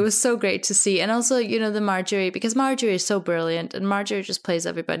amazing. It was so great to see. And also, the Marjorie, because Marjorie is so brilliant, and Marjorie just plays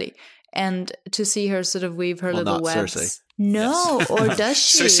everybody. And to see her sort of weave her little not webs. Cersei. No, or does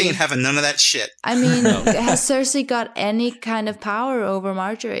she? Cersei ain't having none of that shit. I mean, has Cersei got any kind of power over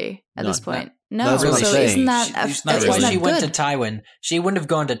Marjorie at this point? No. That's what I'm So saying. isn't that That's isn't why that she went to good? Tywin. She wouldn't have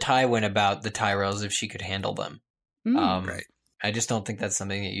gone to Tywin about the Tyrells if she could handle them. Right. I just don't think that's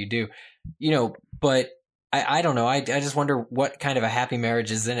something that you do. But I don't know. I just wonder what kind of a happy marriage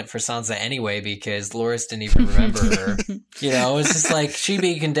is in it for Sansa anyway, because Loras didn't even remember her. It's just like she'd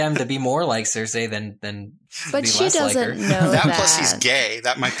be condemned to be more like Cersei than But be she less like doesn't her. know That that. plus he's gay.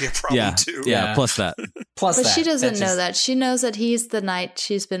 That might be a problem Yeah, too. yeah. Plus that. Plus But that. she doesn't That's know just- that. She knows that he's the knight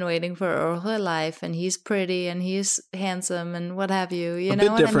she's been waiting for all her life, and he's pretty, and he's handsome, and what have you. You a know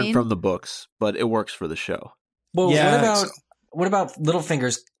bit what different I mean? from the books, but it works for the show. Well, Yeah. what about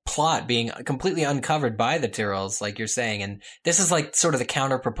Littlefinger's plot being completely uncovered by the Tyrells, like you're saying. And this is like sort of the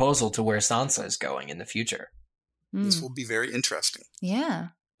counter proposal to where Sansa is going in the future. This will be very interesting. Yeah.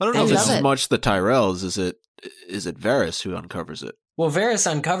 I don't know I if it's love as it. much the Tyrells. Is it Varys who uncovers it? Well, Varys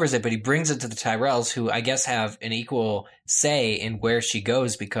uncovers it, but he brings it to the Tyrells, who I guess have an equal say in where she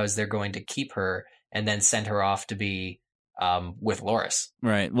goes because they're going to keep her and then send her off to be with Loras.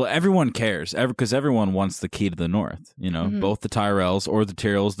 Right. Well, everyone cares because everyone wants the key to the North. You know, both the Tyrells or the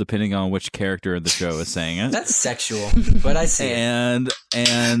Tyrells, depending on which character in the show is saying it. That's sexual, but I see it. And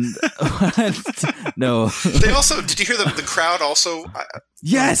no. They also, did you hear the crowd also?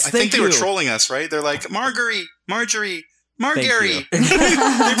 Yes, I think they thank were you. trolling us, right? They're like, Margary. you. They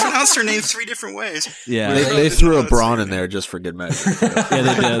pronounced her name 3 different ways. Yeah. They threw a Braun in there just for good measure. Yeah,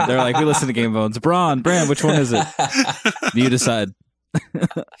 they did. They're like, we listen to Game of Bones. Bran, which one is it? You decide.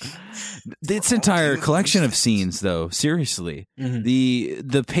 This entire collection of scenes, though, seriously,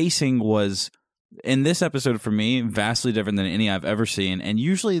 the pacing was, in this episode for me, vastly different than any I've ever seen. And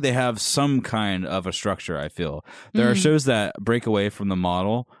usually they have some kind of a structure, I feel. There are shows that break away from the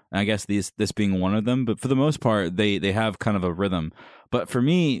model, and I guess this being one of them. But for the most part, they have kind of a rhythm. But for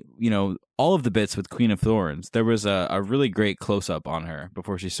me, you know, all of the bits with Queen of Thorns, there was a really great close-up on her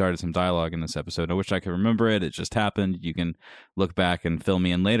before she started some dialogue in this episode. I wish I could remember it. It just happened. You can look back and fill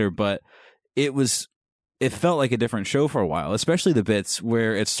me in later. But it felt like a different show for a while, especially the bits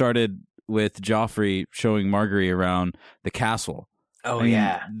where it started with Joffrey showing Margaery around the castle. Oh, I mean,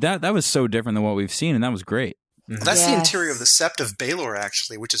 yeah. That was so different than what we've seen, and that was great. That's the Yes. interior of the Sept of Baelor,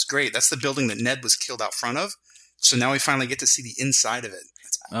 actually, which is great. That's the building that Ned was killed out front of. So now we finally get to see the inside of it.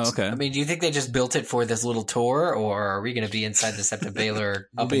 That's Oh, awesome. okay. I mean, do you think they just built it for this little tour, or are we going to be inside the Sept of Baelor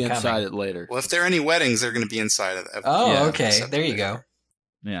We'll up be and inside coming? it later. Well, if there are any weddings, they're going to be inside of it. Oh, Yeah. okay. Sept of There you Baelor. go.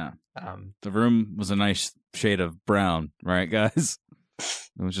 Yeah. Um, The room was a nice shade of brown, right, guys?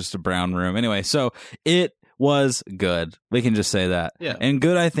 It was just a brown room. Anyway, so it was good. We can just say that. Yeah. And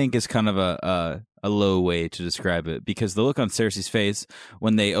good, I think, is kind of a low way to describe it, because the look on Cersei's face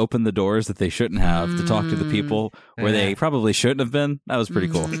when they opened the doors that they shouldn't have to talk to the people where they Yeah. probably shouldn't have been, that was pretty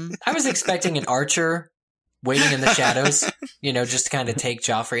cool. I was expecting an archer waiting in the shadows, just to kind of take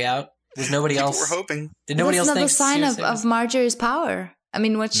Joffrey out. Was nobody People else? were hoping. Did nobody That's else another think sign she of, was there? of Marjorie's power. I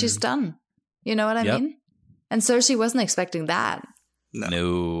mean, what she's done. You know what I Yep. mean? And Cersei wasn't expecting that.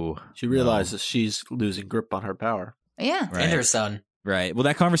 No. She realizes she's losing grip on her power. Yeah. Right. And her son. Right. Well,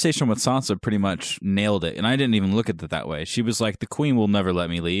 that conversation with Sansa pretty much nailed it. And I didn't even look at it that way. She was like, the queen will never let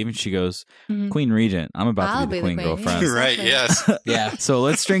me leave. And she goes, Queen Regent, I'm about I'll to be the queen, yeah, girlfriend. Right, exactly. yes. Yeah. So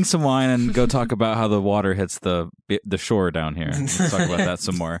let's drink some wine and go talk about how the water hits the shore down here. Let's talk about that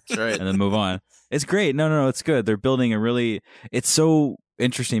some more. That's right. And then move on. It's great. No, it's good. They're building it's so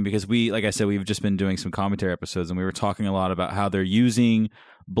interesting because like I said, we've just been doing some commentary episodes and we were talking a lot about how they're using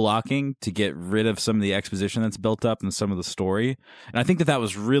blocking to get rid of some of the exposition that's built up and some of the story. And I think that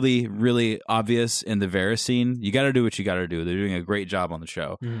was really, really obvious in the Varys scene. You got to do what you got to do. They're doing a great job on the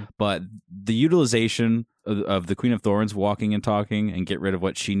show. But the utilization of the Queen of Thorns walking and talking and get rid of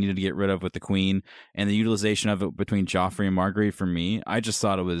what she needed to get rid of with the Queen, and the utilization of it between Joffrey and Margaery, for me, I just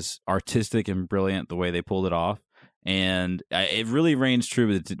thought it was artistic and brilliant the way they pulled it off. And it really reigns true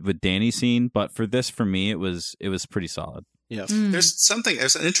with Dany's scene. But for this, for me, it was pretty solid. Yeah. There's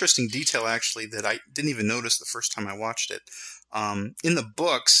an interesting detail, actually, that I didn't even notice the first time I watched it. In the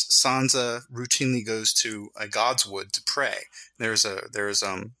books, Sansa routinely goes to a Godswood to pray.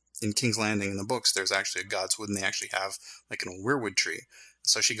 In King's Landing in the books, there's actually a Godswood, and they actually have like an old weirwood tree.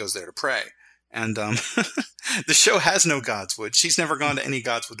 So she goes there to pray. And the show has no Godswood. She's never gone to any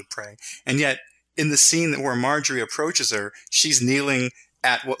Godswood to pray. And yet, in the scene where Marjorie approaches her, she's kneeling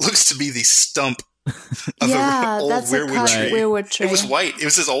at what looks to be the stump of Yeah, an old that's a weirwood cut tree. weirwood tree. It was white. It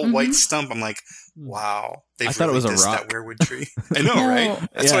was this old white stump. I'm like, wow. They've I thought it really was a dissed rock. that weirwood tree. I know, No. right?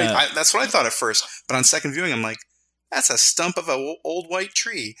 That's, Yeah. that's what I thought at first. But on second viewing, I'm like, that's a stump of an old white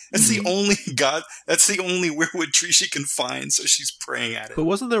tree. That's the only that's the only weirwood tree she can find. So she's praying at it. But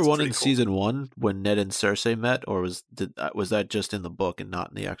wasn't there It's one pretty in cool. season 1 when Ned and Cersei met, or was that just in the book and not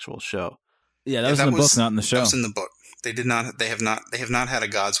in the actual show? Yeah, that was in the book, not in the show. That was in the book. They have not had a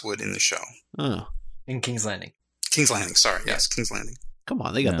Godswood in the show. Oh, In King's Landing. King's Landing, sorry. Yes, King's Landing. come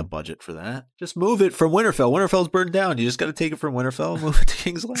on, they got Yeah. the budget for that. Just move it from Winterfell. Winterfell's burned down. You just got to take it from Winterfell and move it to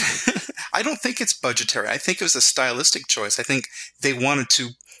King's Landing. I don't think it's budgetary. I think it was a stylistic choice. I think they wanted to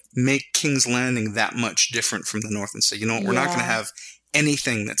make King's Landing that much different from the North and say, you know what, we're not going to Yeah. have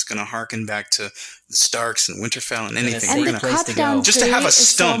anything that's going to harken back to the Starks and Winterfell and anything. it's And We're the gonna- gonna, place to cut down go. Just to have a is so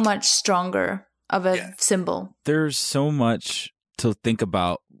stump. much stronger of a Yeah. symbol. There's so much to think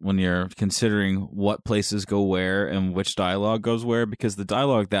about when you're considering what places go where and which dialogue goes where, because the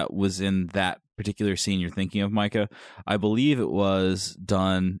dialogue that was in that particular scene you're thinking of, Micah, I believe it was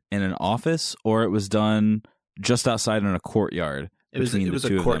done in an office or it was done just outside in a courtyard. It was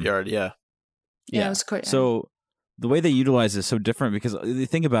a courtyard, yeah. Yeah, it was a courtyard. So the way they utilize it is so different because you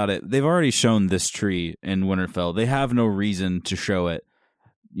think about it, they've already shown this tree in Winterfell. They have no reason to show it,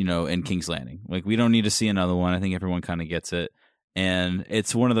 in King's Landing. Like, we don't need to see another one. I think everyone kind of gets it. And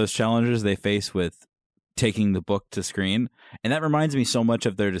it's one of those challenges they face with taking the book to screen. And that reminds me so much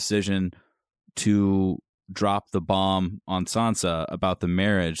of their decision to drop the bomb on Sansa about the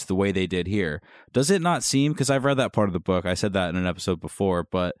marriage the way they did here. Does it not seem, because I've read that part of the book, I said that in an episode before,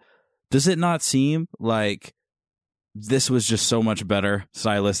 but does it not seem like this was just so much better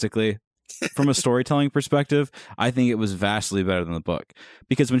stylistically? From a storytelling perspective, I think it was vastly better than the book.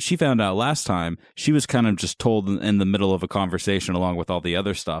 Because when she found out last time, she was kind of just told in the middle of a conversation along with all the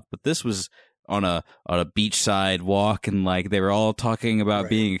other stuff. But this was on a beachside walk, and like they were all talking about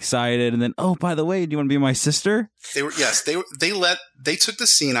being excited, and then, oh, by the way, do you want to be my sister? They took the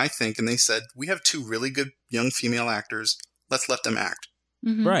scene, I think, and they said, we have two really good young female actors. Let's let them act.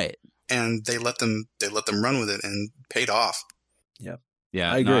 Mm-hmm. Right. And they let them run with it, and paid off. Yeah.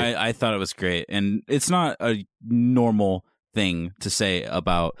 Yeah, I agree. No, I thought it was great. And it's not a normal thing to say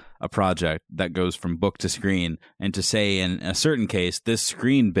about a project that goes from book to screen, and to say in a certain case, this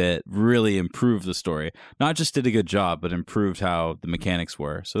screen bit really improved the story. Not just did a good job, but improved how the mechanics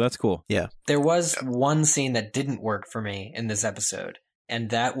were. So that's cool. Yeah. There was one scene that didn't work for me in this episode, and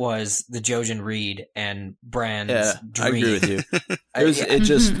that was the Jojen Reed and Bran's dream. I agree with you.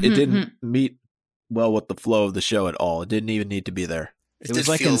 It didn't meet well with the flow of the show at all. It didn't even need to be there. It was did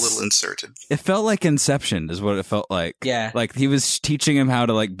like feel a little inserted. It felt like Inception is what it felt like. Yeah. Like he was teaching him how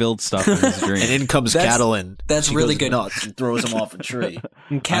to like build stuff in his dream. And in comes Catelyn. That's She really goes good. nuts and throws him off a tree.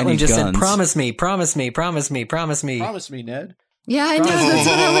 And I Catelyn need just said, guns. promise me, promise me, promise me, promise me. Promise me, Ned. Yeah, I know. That's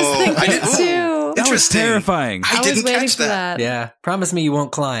what I was I thinking didn't- too. That was Interesting. terrifying. I was didn't waiting catch for that. Yeah, promise me you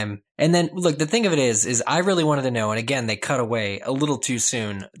won't climb. And then, look, the thing of it is I really wanted to know, and again, they cut away a little too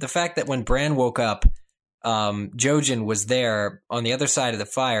soon. The fact that when Bran woke up, Jojen was there on the other side of the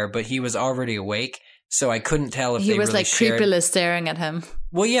fire, but he was already awake, so I couldn't tell if He they was really like shared. creepily staring at him.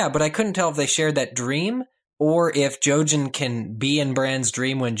 Well, yeah, but I couldn't tell if they shared that dream, or if Jojen can be in Bran's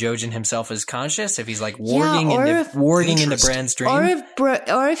dream when Jojen himself is conscious, if he's like warging or into if- into Bran's dream.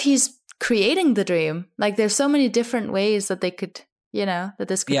 Or if he's creating the dream. Like there's so many different ways that they could, that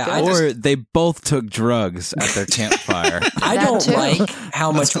this could Yeah, go. Or they both took drugs at their campfire. I That don't too. like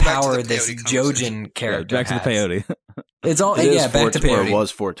how much Let's go back to power the this peyote conversation. Jojen character Back to the has. peyote. It's all It is back to 420, or peyote. it was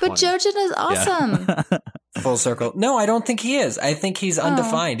 420. But Jojen is awesome. Full circle. No, I don't think he is. I think he's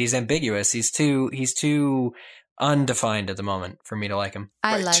undefined. He's ambiguous. He's too undefined at the moment for me to like him.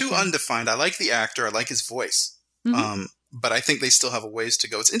 I Right, like too him. undefined. I like the actor. I like his voice. Mhm. But I think they still have a ways to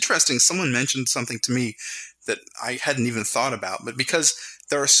go. It's interesting. Someone mentioned something to me that I hadn't even thought about, but because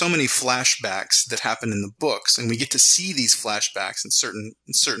there are so many flashbacks that happen in the books, and we get to see these flashbacks in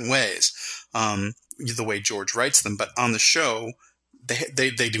certain ways, the way George writes them. But on the show,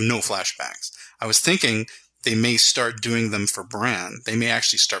 they do no flashbacks. I was thinking they may start doing them for Bran. They may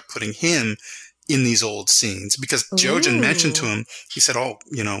actually start putting him in these old scenes, because Jojen mentioned to him, he said,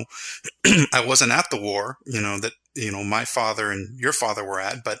 I wasn't at the war, that, my father and your father were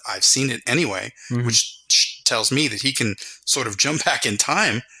at, but I've seen it anyway, which tells me that he can sort of jump back in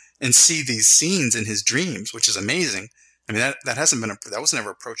time and see these scenes in his dreams, which is amazing. I mean, that was never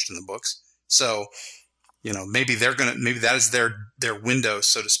approached in the books. So, maybe that is their window,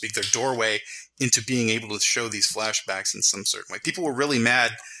 so to speak, their doorway into being able to show these flashbacks in some certain way. People were really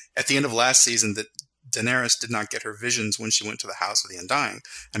mad at the end of last season that Daenerys did not get her visions when she went to the House of the Undying.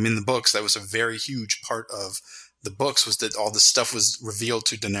 I mean, in the books, that was a very huge part of the books, was that all this stuff was revealed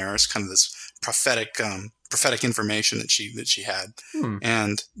to Daenerys, kind of this prophetic information that she had.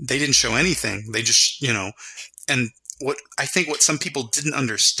 And they didn't show anything. They just, and what some people didn't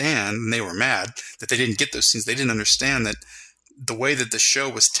understand, and they were mad that they didn't get those scenes. They didn't understand that the way that the show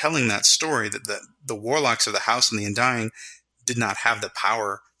was telling that story, that the warlocks of the House and the Undying did not have the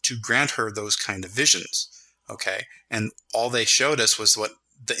power to grant her those kind of visions. Okay. And all they showed us was what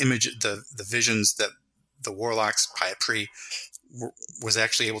the visions that the warlocks, Pyapri, was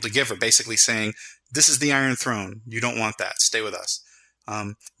actually able to give her, basically saying, this is the Iron Throne. You don't want that. Stay with us.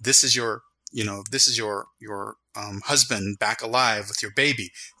 This is your husband back alive with your baby.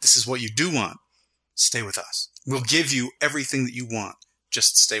 This is what you do want. Stay with us. We'll give you everything that you want.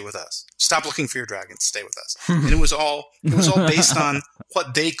 Just stay with us. Stop looking for your dragons. Stay with us. And it was all based on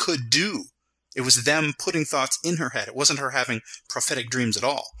what they could do. It was them putting thoughts in her head. It wasn't her having prophetic dreams at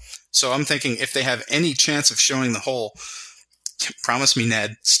all. So I'm thinking if they have any chance of showing the whole Promise Me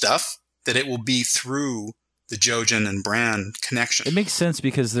Ned stuff, that it will be through the Jojen and Bran connection. It makes sense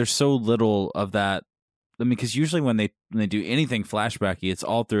because there's so little of that. I mean, because usually when they do anything flashbacky, it's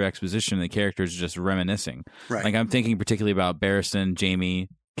all through exposition. The characters are just reminiscing. Right. Like I'm thinking particularly about Barristan, Jaime,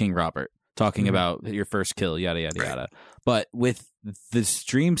 King Robert, talking about your first kill, yada, yada, Right. yada. But with this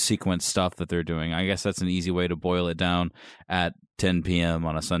dream sequence stuff that they're doing, I guess that's an easy way to boil it down at 10 p.m.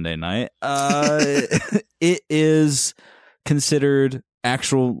 on a Sunday night. It is considered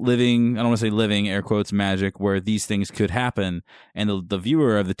actual living, I don't want to say living, air quotes, magic, where these things could happen. And the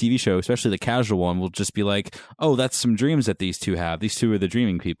viewer of the TV show, especially the casual one, will just be like, oh, that's some dreams that these two have. These two are the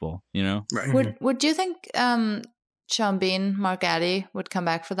dreaming people, you know? Right. Would you think Sean Bean, Mark Addy would come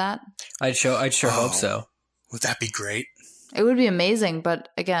back for that? I'd sure hope so. Would that be great? It would be amazing, but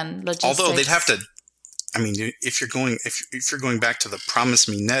again, logistics. Although they'd have to, I mean, if you're going back to the Promise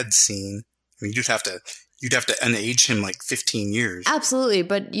Me Ned scene, I mean, you'd have to unage him like 15 years. Absolutely,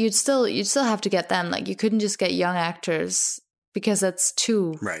 but you'd still have to get them. Like you couldn't just get young actors because that's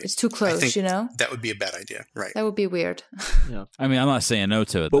too Right. It's too I close, think you know? that would be a bad idea. Right. That would be weird. I mean, I'm not saying no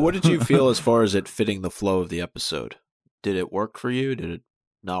to it. But though. what did you feel as far as it fitting the flow of the episode? Did it work for you? Did it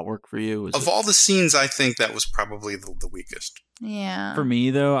not work for you? Of all the scenes, I think that was probably the weakest. Yeah. For me,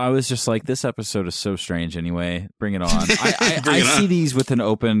 though, I was just like, this episode is so strange anyway. Bring it on. I Bring it see on. these with an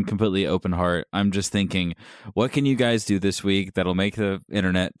completely open heart. I'm just thinking, what can you guys do this week that'll make the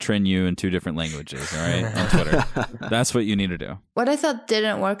internet trend you in 2 different languages, all right, on Twitter? That's what you need to do. What I thought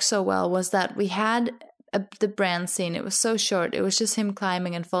didn't work so well was that we had the Bran scene. It was so short. It was just him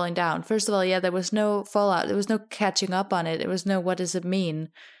climbing and falling down. First of all, yeah, there was no fallout. There was no catching up on it. There was no what does it mean.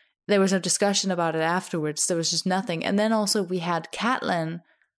 There was no discussion about it afterwards. There was just nothing. And then also we had Catelyn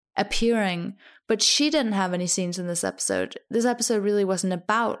appearing, but she didn't have any scenes in this episode. This episode really wasn't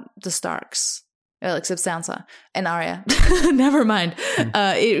about the Starks. Well, except Sansa and Arya. Never mind.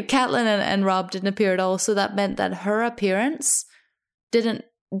 Catelyn and Robb didn't appear at all, so that meant that her appearance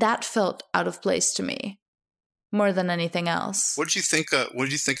that felt out of place to me more than anything else. What did you think? What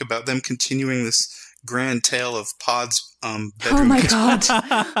did you think about them continuing this grand tale of Pod's bedroom? Oh my god!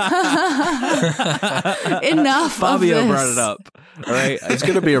 Enough. Fabio of this. brought it up. All right. It's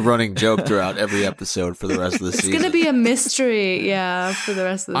going to be a running joke throughout every episode for the rest of the It's season. going to be a mystery, yeah, for the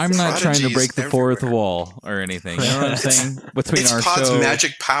rest of the I'm season. not trying to Prodigies break the fourth everywhere. wall or anything. You know what I'm saying? Between It's our Pod's show.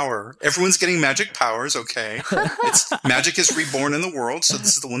 magic power. Everyone's getting magic powers, okay? Magic is reborn in the world, so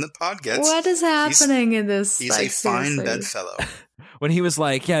this is the one that Pod gets. What is happening in this? He's like, a fine seriously? bedfellow. When he was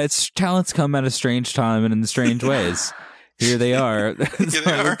like, yeah, it's talents come at a strange time and in strange ways. Here they are. Here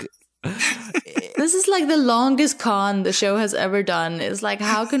they are. This is like the longest con the show has ever done. It's like,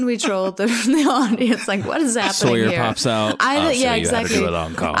 how can we troll the audience? Like, what is happening Sawyer here? pops out. Either, I'll show yeah, you how to exactly. do it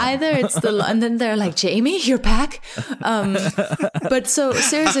on call. Either it's and then they're like, Jamie, you're back. But so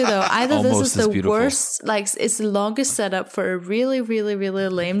seriously though, either Almost this is as the beautiful. worst, like it's the longest setup for a really, really, really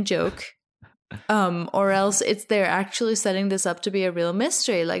lame joke. Or else they're actually setting this up to be a real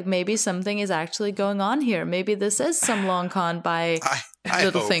mystery. Like maybe something is actually going on here. Maybe this is some long con by I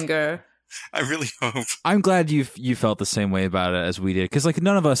hope. Littlefinger. I really hope. I'm glad you felt the same way about it as we did, because like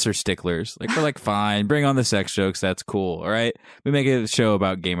none of us are sticklers. Like we're like, fine, bring on the sex jokes. That's cool. All right, we make a show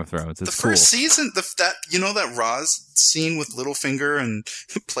about Game of Thrones. It's The cool. first season, that Roz scene with Littlefinger and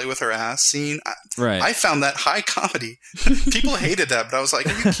play with her ass scene, Right. I found that high comedy. People hated that, but I was like,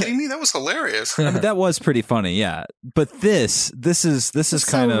 "Are you kidding me? That was hilarious." I mean, that was pretty funny, yeah. But this is It's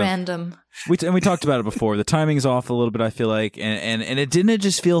kind so of random. we talked about it before. The timing's off a little bit, I feel like, and it didn't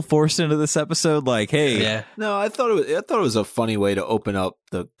just feel forced into this episode. Like, hey, Yeah. No, I thought it was a funny way to open up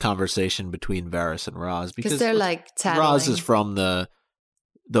the conversation between Varys and Roz Because they're like tattling. Roz is from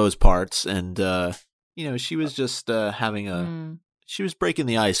those parts, and she was just having she was breaking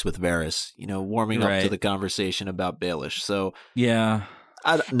the ice with Varys, warming up to Right. the conversation about Baelish. So yeah.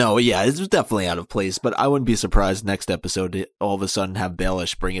 it was definitely out of place, but I wouldn't be surprised next episode to all of a sudden have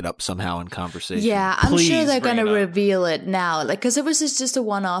Baelish bring it up somehow in conversation. Yeah, I'm Please sure they're bring going to it up. reveal it now. Like, because it was just a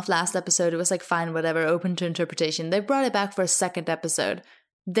one-off last episode. It was like, fine, whatever, open to interpretation. They brought it back for a second episode.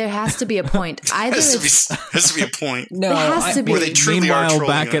 There has to be a point. Either has to be a point. No, There has to be. Where they truly are Meanwhile, trolling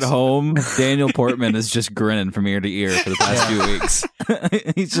back at us. home, Daniel Portman is just grinning from ear to ear for the past few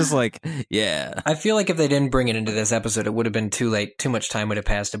weeks. He's just like, yeah. I feel like if they didn't bring it into this episode, it would have been too late. Too much time would have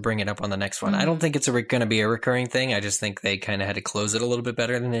passed to bring it up on the next one. I don't think it's going to be a recurring thing. I just think they kind of had to close it a little bit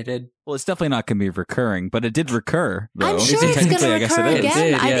better than they did. Well, it's definitely not going to be recurring, but it did recur, though. I'm sure it's going Technically, to I guess recur it is. again.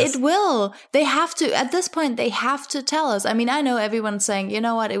 It did, yes. It will. They have to. At this point, they have to tell us. I mean, I know everyone's saying,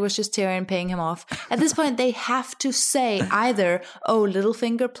 know what, it was just Tyrion paying him off. At this point, they have to say either, oh,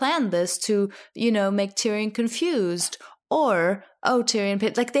 Littlefinger planned this to, make Tyrion confused, or, oh, Tyrion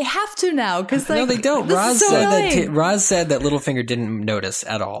paid. Like, they have to now, because, like, no, they don't. Roz said that Littlefinger didn't notice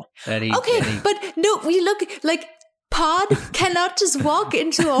at all. But no, we look like Pod cannot just walk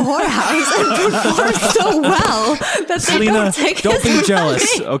into a whorehouse and perform so well that they don't take don't his be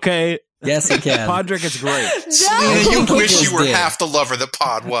jealous, money. okay? Yes, he can. Podrick is great. Selena, you wish you were did. half the lover that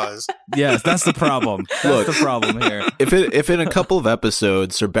Pod was. Yes, that's the problem. That's the problem here. If in a couple of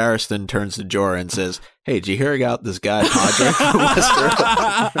episodes, Sir Barristan turns to Jorah and says, "Hey, did you hear about this guy Podrick from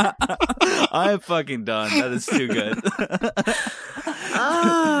Westeros?" I'm fucking done. That is too good.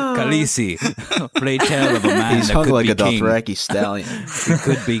 Oh. Khaleesi, play tale of a man He's that hung could like be a king. Dothraki stallion. He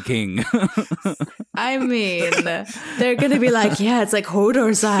could be king. I mean, they're going to be like, yeah, it's like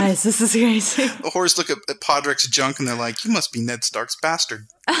Hodor's eyes. This is crazy. The whores look at Podrick's junk and they're like, you must be Ned Stark's bastard.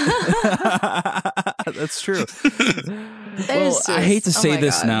 That's true. Well, I hate to say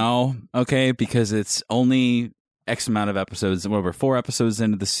this now, okay, because it's only X amount of episodes. We're 4 episodes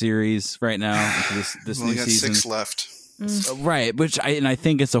into the series right now. Into this We've only new got season. 6 left. Right, I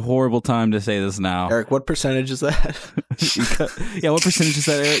think it's a horrible time to say this now. Eric, what percentage is that? Yeah, what percentage is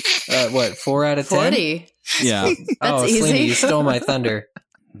that, Eric? 4 out of 10? 40. Yeah. That's Selena, easy. you stole my thunder.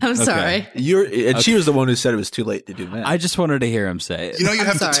 I'm sorry. She was the one who said it was too late to do math. I just wanted to hear him say it. You know you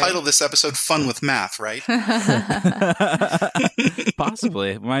have sorry. to title this episode Fun with Math, right?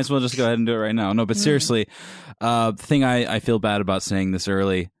 Possibly. Might as well just go ahead and do it right now. No, but seriously, the thing I feel bad about saying this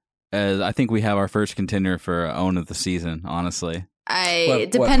early is I think we have our first contender for own of the season, honestly.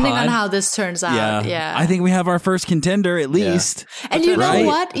 Depending on how this turns out, yeah. I think we have our first contender at least. And you know Right.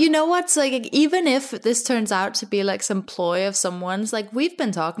 what? You know what's like, even if this turns out to be like some ploy of someone's, like, we've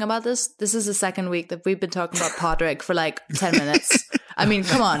been talking about this. This is the second week that we've been talking about Podrick for like 10 minutes. I mean,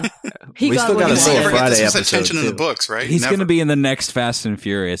 come on. We still what got he a full wanted. Never get this Friday was episode, attention in the too. books, right? He's Never. going to be in the next Fast and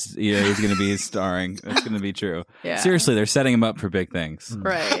Furious. Yeah, he's going to be starring. That's going to be true. Yeah. Seriously, they're setting him up for big things.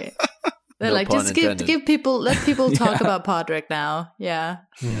 Right. They're No like, pun just intended. give people, let people talk about Podrick now. Yeah.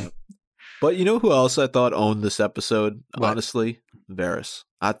 But you know who else I thought owned this episode? What? Honestly, Varys.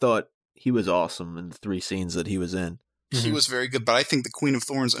 I thought he was awesome in the 3 scenes that he was in. He was very good, but I think the Queen of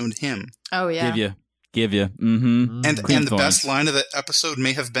Thorns owned him. Oh, yeah. Give you. Mm-hmm. And Queen and of the best Thorns. line of the episode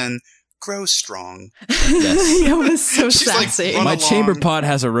may have been, grow strong. Yes. It was so She's like, sassy. run My along. chamber pot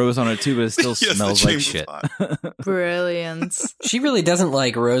has a rose on it too, but it still Yes, the smells like chamber shit. pot. Brilliant. She really doesn't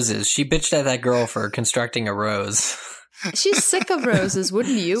like roses. She bitched at that girl for constructing a rose. She's sick of roses,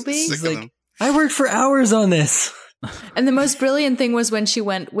 wouldn't you be? Sick of like- them. I worked for hours on this. And the most brilliant thing was when she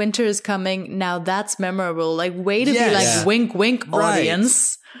went, "Winter is coming." Now that's memorable. Like, way to be Yes. like, Yeah. wink, wink, Right.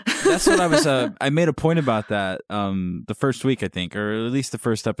 audience. That's what I was. I made a point about that the first week, I think, or at least the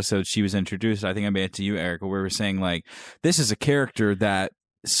first episode she was introduced. I think I made it to you, Eric, where we were saying like, this is a character that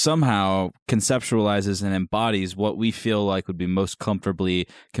somehow conceptualizes and embodies what we feel like would be most comfortably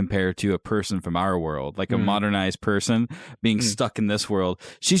compared to a person from our world, like a modernized person being stuck in this world.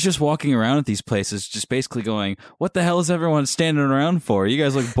 She's just walking around at these places, just basically going, "What the hell is everyone standing around for? You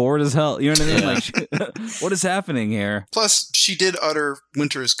guys look bored as hell." You know what I mean? Like, what is happening here? Plus, she did utter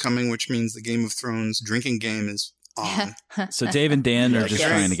 "Winter is coming," which means the Game of Thrones drinking game is on. So Dave and Dan are Yeah, just yes.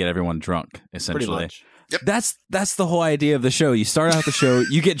 trying to get everyone drunk, Pretty essentially. much. That's the whole idea of the show. You start out the show,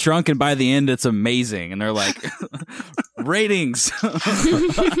 you get drunk, and by the end, it's amazing. And they're like, ratings.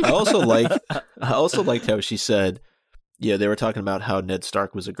 I also liked how she said, yeah, they were talking about how Ned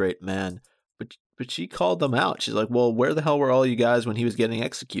Stark was a great man, but she called them out. She's like, well, where the hell were all you guys when he was getting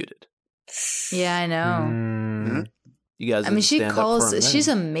executed? Yeah, I know. Mm. You guys. I mean, didn't she stand up for calls. him then. She's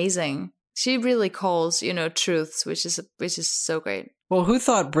amazing. She really calls, truths, which is so great. Well, who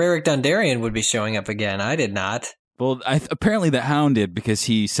thought Beric Dondarrion would be showing up again? I did not. Well, apparently the Hound did because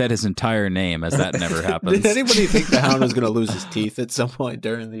he said his entire name, as that never happens. Did anybody think the Hound was going to lose his teeth at some point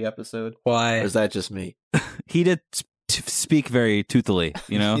during the episode? Or Why? is that just me? He did speak very toothily,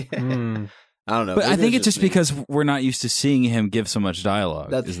 you know? Mm. I don't know. But I Maybe think it's just me. because we're not used to seeing him give so much dialogue.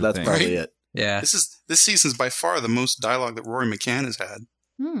 that's is the thing. probably Right? it. Yeah. This season's by far the most dialogue that Rory McCann has had.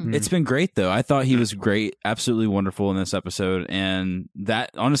 It's been great though. I thought he was great, absolutely wonderful in this episode, and that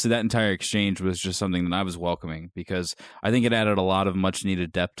honestly, that entire exchange was just something that I was welcoming because I think it added a lot of much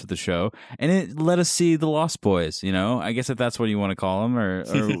needed depth to the show, and it let us see the Lost Boys. I guess if that's what you want to call them, or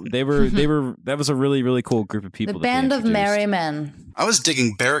they were. That was a really really cool group of people. The that they band of introduced. merry men. I was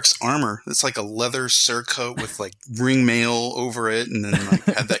digging Beric's armor. It's like a leather surcoat with like ring mail over it, and then like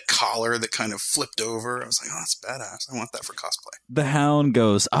had that collar that kind of flipped over. I was like, oh, that's badass. I want that for cosplay. The Hound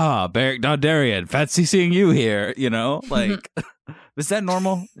goes, Beric Dondarrion, fancy seeing you here. Like Is that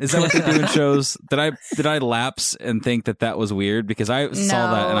normal? Is that what they do in shows? Did I lapse and think that was weird? Because I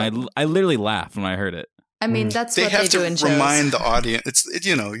saw that and I literally laughed when I heard it. I mean, that's They what have they do in to shows. remind the audience.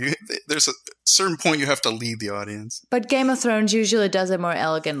 There's a certain point you have to lead the audience. But Game of Thrones usually does it more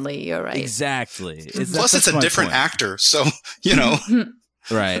elegantly. You're right. Exactly. Plus, it's a different actor, so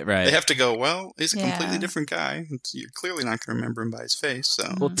Right. They have to go, well, he's a completely Yeah. different guy. You're clearly not going to remember him by his face.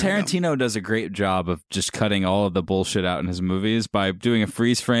 So, Well, Tarantino does a great job of just cutting all of the bullshit out in his movies by doing a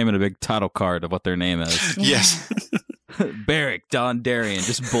freeze frame and a big title card of what their name is. Yes. Beric Dondarrion,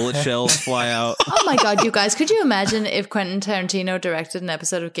 just bullet shells fly out. Oh my god, you guys, could you imagine if Quentin Tarantino directed an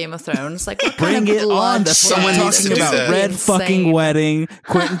episode of Game of Thrones? Like, what Bring kind it of on. That's what Someone I'm needs to talking do about. that. Red Insane. fucking wedding,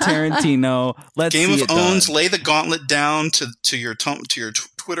 Quentin Tarantino. Let's Game see of it Owns, done. lay the gauntlet down to your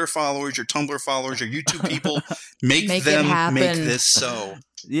Twitter followers, your Tumblr followers, your YouTube people. Make Make it them happen. make this so.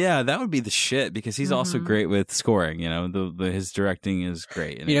 Yeah, that would be the shit because he's also great with scoring. You know, his directing is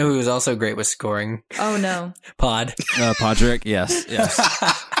great. You know who was also great with scoring? Oh no. Pod. Podrick, yes.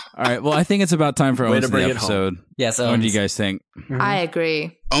 All right, well, I think it's about time for Way Owns to of the bring it home. episode. Yes, What do you Owens. guys think? I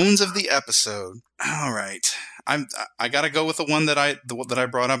agree. Owns of the episode. All right. I got to go with the one that I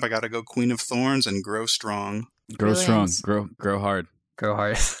brought up. I got to go Queen of Thorns and Grow Strong. Grow strong, Brilliant. grow hard. Go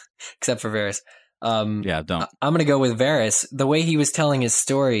hard. Except for Varys. Yeah, don't. I'm going to go with Varys. The way he was telling his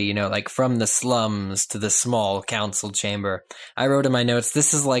story, like from the slums to the small council chamber. I wrote in my notes,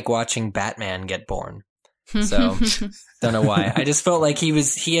 this is like watching Batman get born. So, don't know why. I just felt like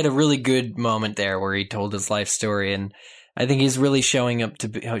he had a really good moment there where he told his life story, and I think he's really showing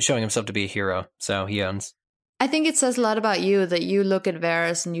himself to be a hero. So he owns. I think it says a lot about you that you look at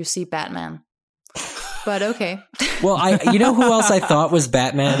Varys and you see Batman. But okay. Well, you know who else I thought was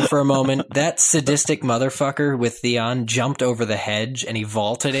Batman for a moment? That sadistic motherfucker with Theon jumped over the hedge and he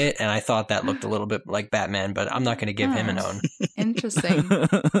vaulted it, and I thought that looked a little bit like Batman, but I'm not going to give him an own. Interesting.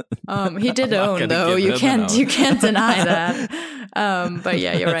 He did I'm not own gonna though. give You him an can't own. you can't deny that. But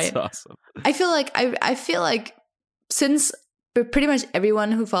yeah, you're That's right. awesome. I feel like since pretty much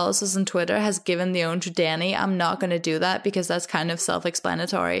everyone who follows us on Twitter has given the own to Danny, I'm not going to do that because that's kind of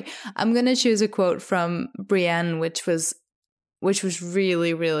self-explanatory. I'm going to choose a quote from Brienne, which was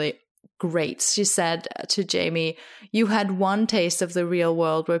really, really great. She said to Jaime, "You had one taste of the real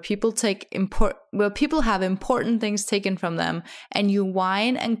world where people have important things taken from them, and you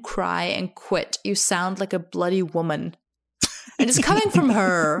whine and cry and quit. You sound like a bloody woman." And it's coming from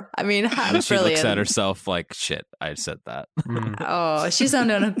her. I mean, how And she brilliant. looks at herself like, shit, I said that. Oh, she's not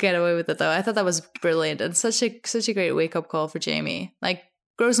going to get away with it though. I thought that was brilliant and such a great wake up call for Jaime. Like,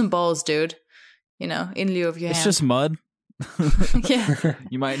 grow some balls, dude. In lieu of your It's hand. just mud. Yeah.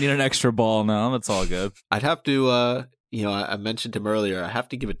 You might need an extra ball now. That's all good. I'd have to, I mentioned him earlier. I have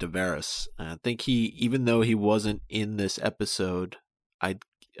to give it to Varys. I think even though he wasn't in this episode, I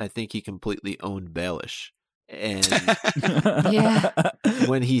think he completely owned Baelish. And Yeah.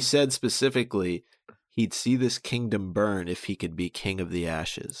 when he said specifically, he'd see this kingdom burn if he could be king of the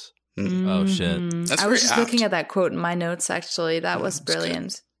ashes. Oh, shit. Mhm. That's I was very just looking apt. at that quote in my notes. Actually, that was that's good.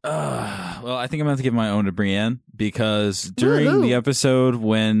 brilliant. Well, I think I'm going to have to give my own to Brienne because during Woohoo. the episode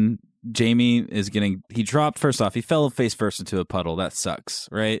when Jaime he dropped, first off, he fell face first into a puddle. That sucks,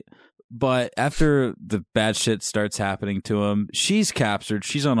 right? But after the bad shit starts happening to him, she's captured.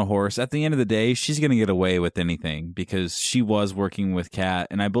 She's on a horse. At the end of the day, she's going to get away with anything because she was working with Cat.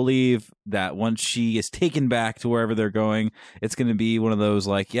 And I believe that once she is taken back to wherever they're going, it's going to be one of those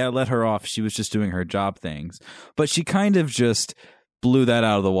like, yeah, let her off. She was just doing her job things. But she kind of just blew that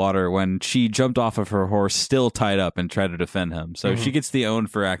out of the water when she jumped off of her horse, still tied up, and tried to defend him. So she gets the own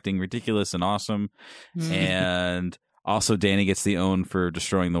for acting ridiculous and awesome. And also Danny gets the own for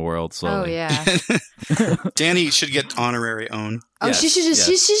destroying the world slowly. Oh yeah. Danny should get honorary own. Oh, Yes, she should just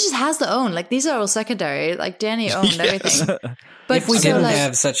yes. she just has the own. Like, these are all secondary. Like, Danny owned Yes. everything. But If we so, didn't like,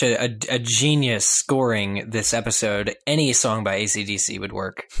 have such a genius scoring this episode, any song by AC/DC would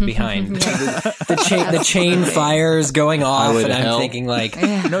work behind. The chain fires going off, would and I'm help. thinking like,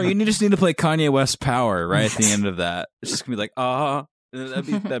 yeah. No, you just need to play Kanye West Power right at the end of that. It's just gonna be like,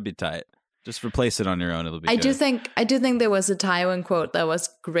 that'd be tight. Just replace it on your own. It'll be. I good. do think there was a Tywin quote that was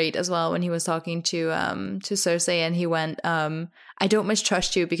great as well when he was talking to Cersei, and he went, "I don't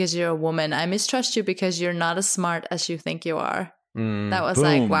mistrust you because you're a woman. I mistrust you because you're not as smart as you think you are." That was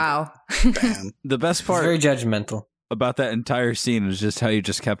like, Boom. wow. Bam. The best it's part very judgmental. about that entire scene is just how you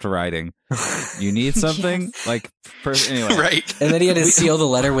just kept writing. You need something anyway. Right. And then he had to seal the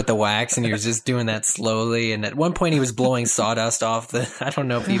letter with the wax, and he was just doing that slowly. And at one point, he was blowing sawdust off the. I don't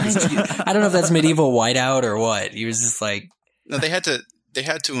know if he was. I don't know if that's medieval whiteout or what. He was just like, No, they had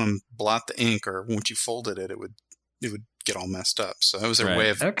to blot the ink, or once you folded it, it would get all messed up. So that was their way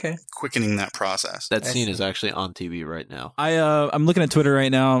of quickening that process. That scene is actually on TV right now. I'm looking at Twitter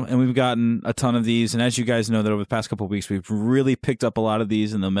right now, and we've gotten a ton of these. And as you guys know, that over the past couple of weeks, we've really picked up a lot of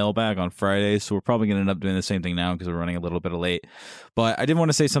these in the mailbag on Fridays. So we're probably going to end up doing the same thing now because we're running a little bit late. But I did want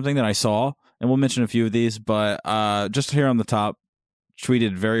to say something that I saw, and we'll mention a few of these. But just here on the top,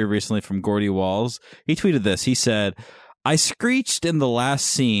 tweeted very recently from Gordy Walls. He tweeted this. He said, I screeched in the last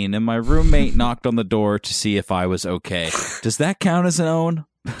scene, and my roommate knocked on the door to see if I was okay. Does that count as an own?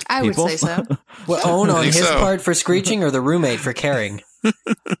 I would say so. Well, own on his part for screeching or the roommate for caring? I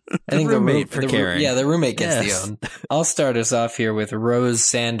think the roommate for caring. Yeah, the roommate gets the own. I'll start us off here with Rose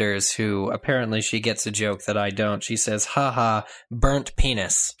Sanders, who apparently she gets a joke that I don't. She says, haha, burnt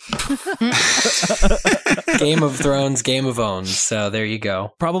penis. Game of Thrones, Game of Owns. So there you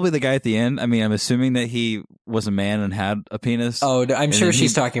go. Probably the guy at the end. I mean, I'm assuming that he was a man and had a penis. Oh, I'm sure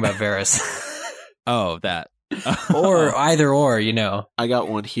she's talking about Varys. Oh, that. Or either or, you know. I got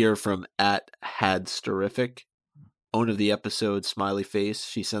one here from @Hadsterific. Own of the episode, smiley face.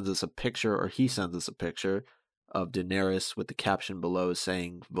 She sends us a picture, or he sends us a picture of Daenerys with the caption below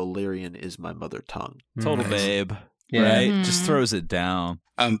saying, Valyrian is my mother tongue. Total babe. Yeah. Right? Just throws it down.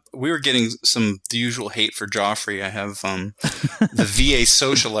 We were getting the usual hate for Joffrey. I have the VA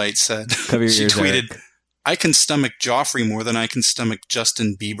socialite said, she tweeted, Eric. I can stomach Joffrey more than I can stomach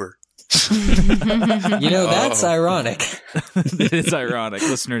Justin Bieber. You know, that's ironic. It is ironic.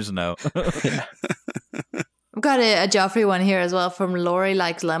 Listeners know. I've got a Joffrey one here as well from Lori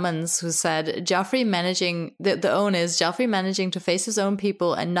Likes Lemons, who said Joffrey managing the own is Joffrey managing to face his own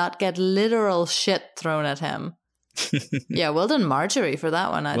people and not get literal shit thrown at him. Yeah, well done, Marjorie, for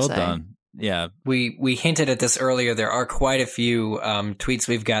that one. I'd say. Well done. Yeah, we hinted at this earlier. There are quite a few tweets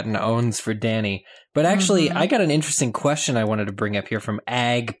we've gotten owns for Danny, but actually, I got an interesting question I wanted to bring up here from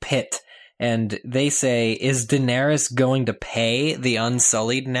Ag Pitt. And they say, is Daenerys going to pay the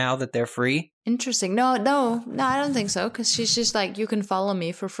Unsullied now that they're free? Interesting. No, I don't think so, because she's just like, you can follow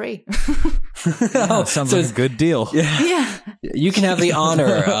me for free. Yeah, sounds like a good deal. Yeah. You can have the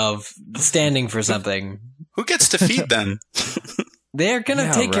honor of standing for something. Who gets to feed them? They're going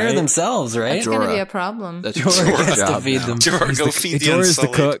to take care of themselves, right? That's going to be a problem. That's Jorah gets to feed them. Jorah, go feed the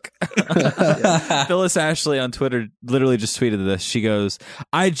Unsullied. The cook. Phyllis Ashley on Twitter literally just tweeted this. She goes,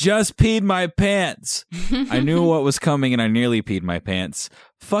 I just peed my pants. I knew what was coming and I nearly peed my pants.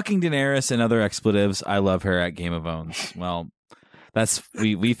 Fucking Daenerys and other expletives. I love her at Game of Owns. Well,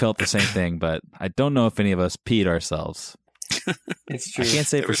 we felt the same thing, but I don't know if any of us peed ourselves. It's true. I can't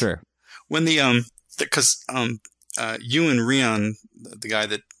say for sure. When because Ewan Rion, the guy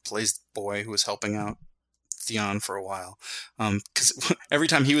that plays the boy who was helping out Theon for a while, because every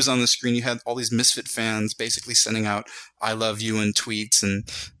time he was on the screen, you had all these Misfit fans basically sending out "I love Ewan" tweets and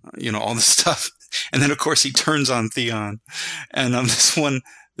all this stuff. And then of course he turns on Theon, and this one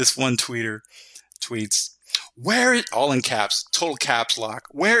tweeter tweets, "Where is," all in caps, total caps lock,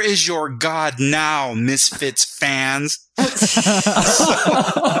 "Where is your God now, Misfits fans?"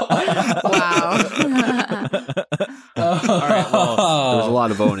 Wow. All right, well, there's a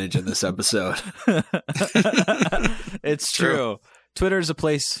lot of ownage in this episode. It's true. Twitter is a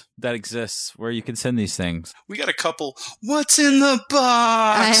place that exists where you can send these things. We got a couple, what's in the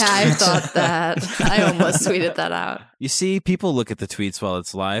box? I thought that. I almost tweeted that out. You see, people look at the tweets while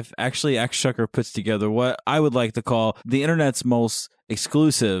it's live. Actually, X-Shucker puts together what I would like to call the internet's most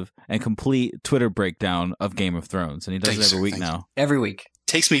exclusive and complete Twitter breakdown of Game of Thrones. And he does it every week now. Every week.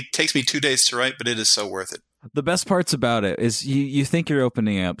 Takes me 2 days to write, but it is so worth it. The best parts about it is you think you're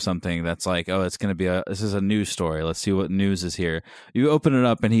opening up something that's like, oh, it's going to be this is a news story. Let's see what news is here. You open it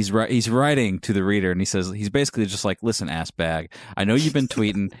up and he's writing to the reader and he says, he's basically just like, listen, ass bag, I know you've been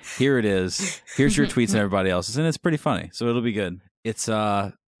tweeting. Here it is. Here's your tweets and everybody else's. And it's pretty funny. So it'll be good. It's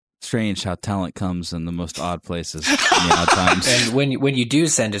strange how talent comes in the most odd places in the odd times. And when you do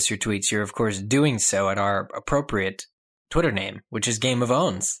send us your tweets, you're of course doing so at our appropriate Twitter name, which is Game of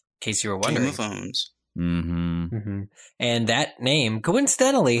Owns, in case you were wondering. Game of Owns. Mm-hmm. And that name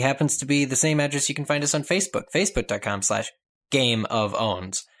coincidentally happens to be the same address you can find us on Facebook, facebook.com/Game of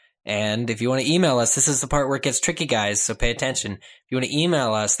Owns. And if you want to email us, this is the part where it gets tricky, guys, so pay attention. If you want to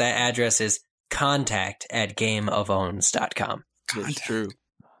email us, that address is contact@gameofowns.com. It's true.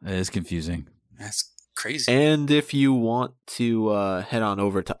 It is confusing. That's crazy. And if you want to head on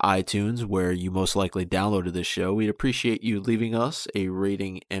over to iTunes, where you most likely downloaded this show, we'd appreciate you leaving us a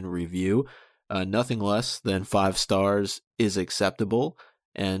rating and review. Nothing less than 5 stars is acceptable.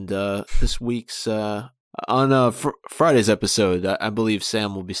 And this week's on Friday's episode, I believe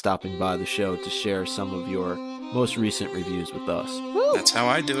Sam will be stopping by the show to share some of your most recent reviews with us. That's how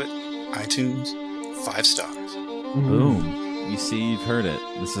I do it. iTunes, 5 stars. Boom. You see, you've heard it.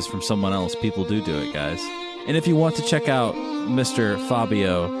 This is from someone else. People do it, guys. And if you want to check out Mr.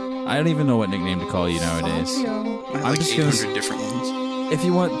 Fabio, I don't even know what nickname to call you nowadays. I'm just 800 different ones. If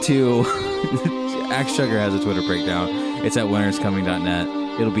you want to, Axe Sugar has a Twitter breakdown. It's at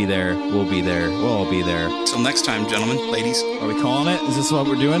winterscoming.net. It'll be there. We'll be there. We'll all be there. Till next time, gentlemen, ladies. Are we calling it? Is this what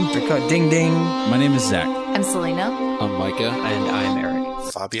we're doing? Ding ding. My name is Zach. I'm Selena. I'm Micah. And I'm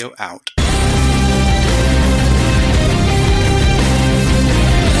Eric. Fabio out.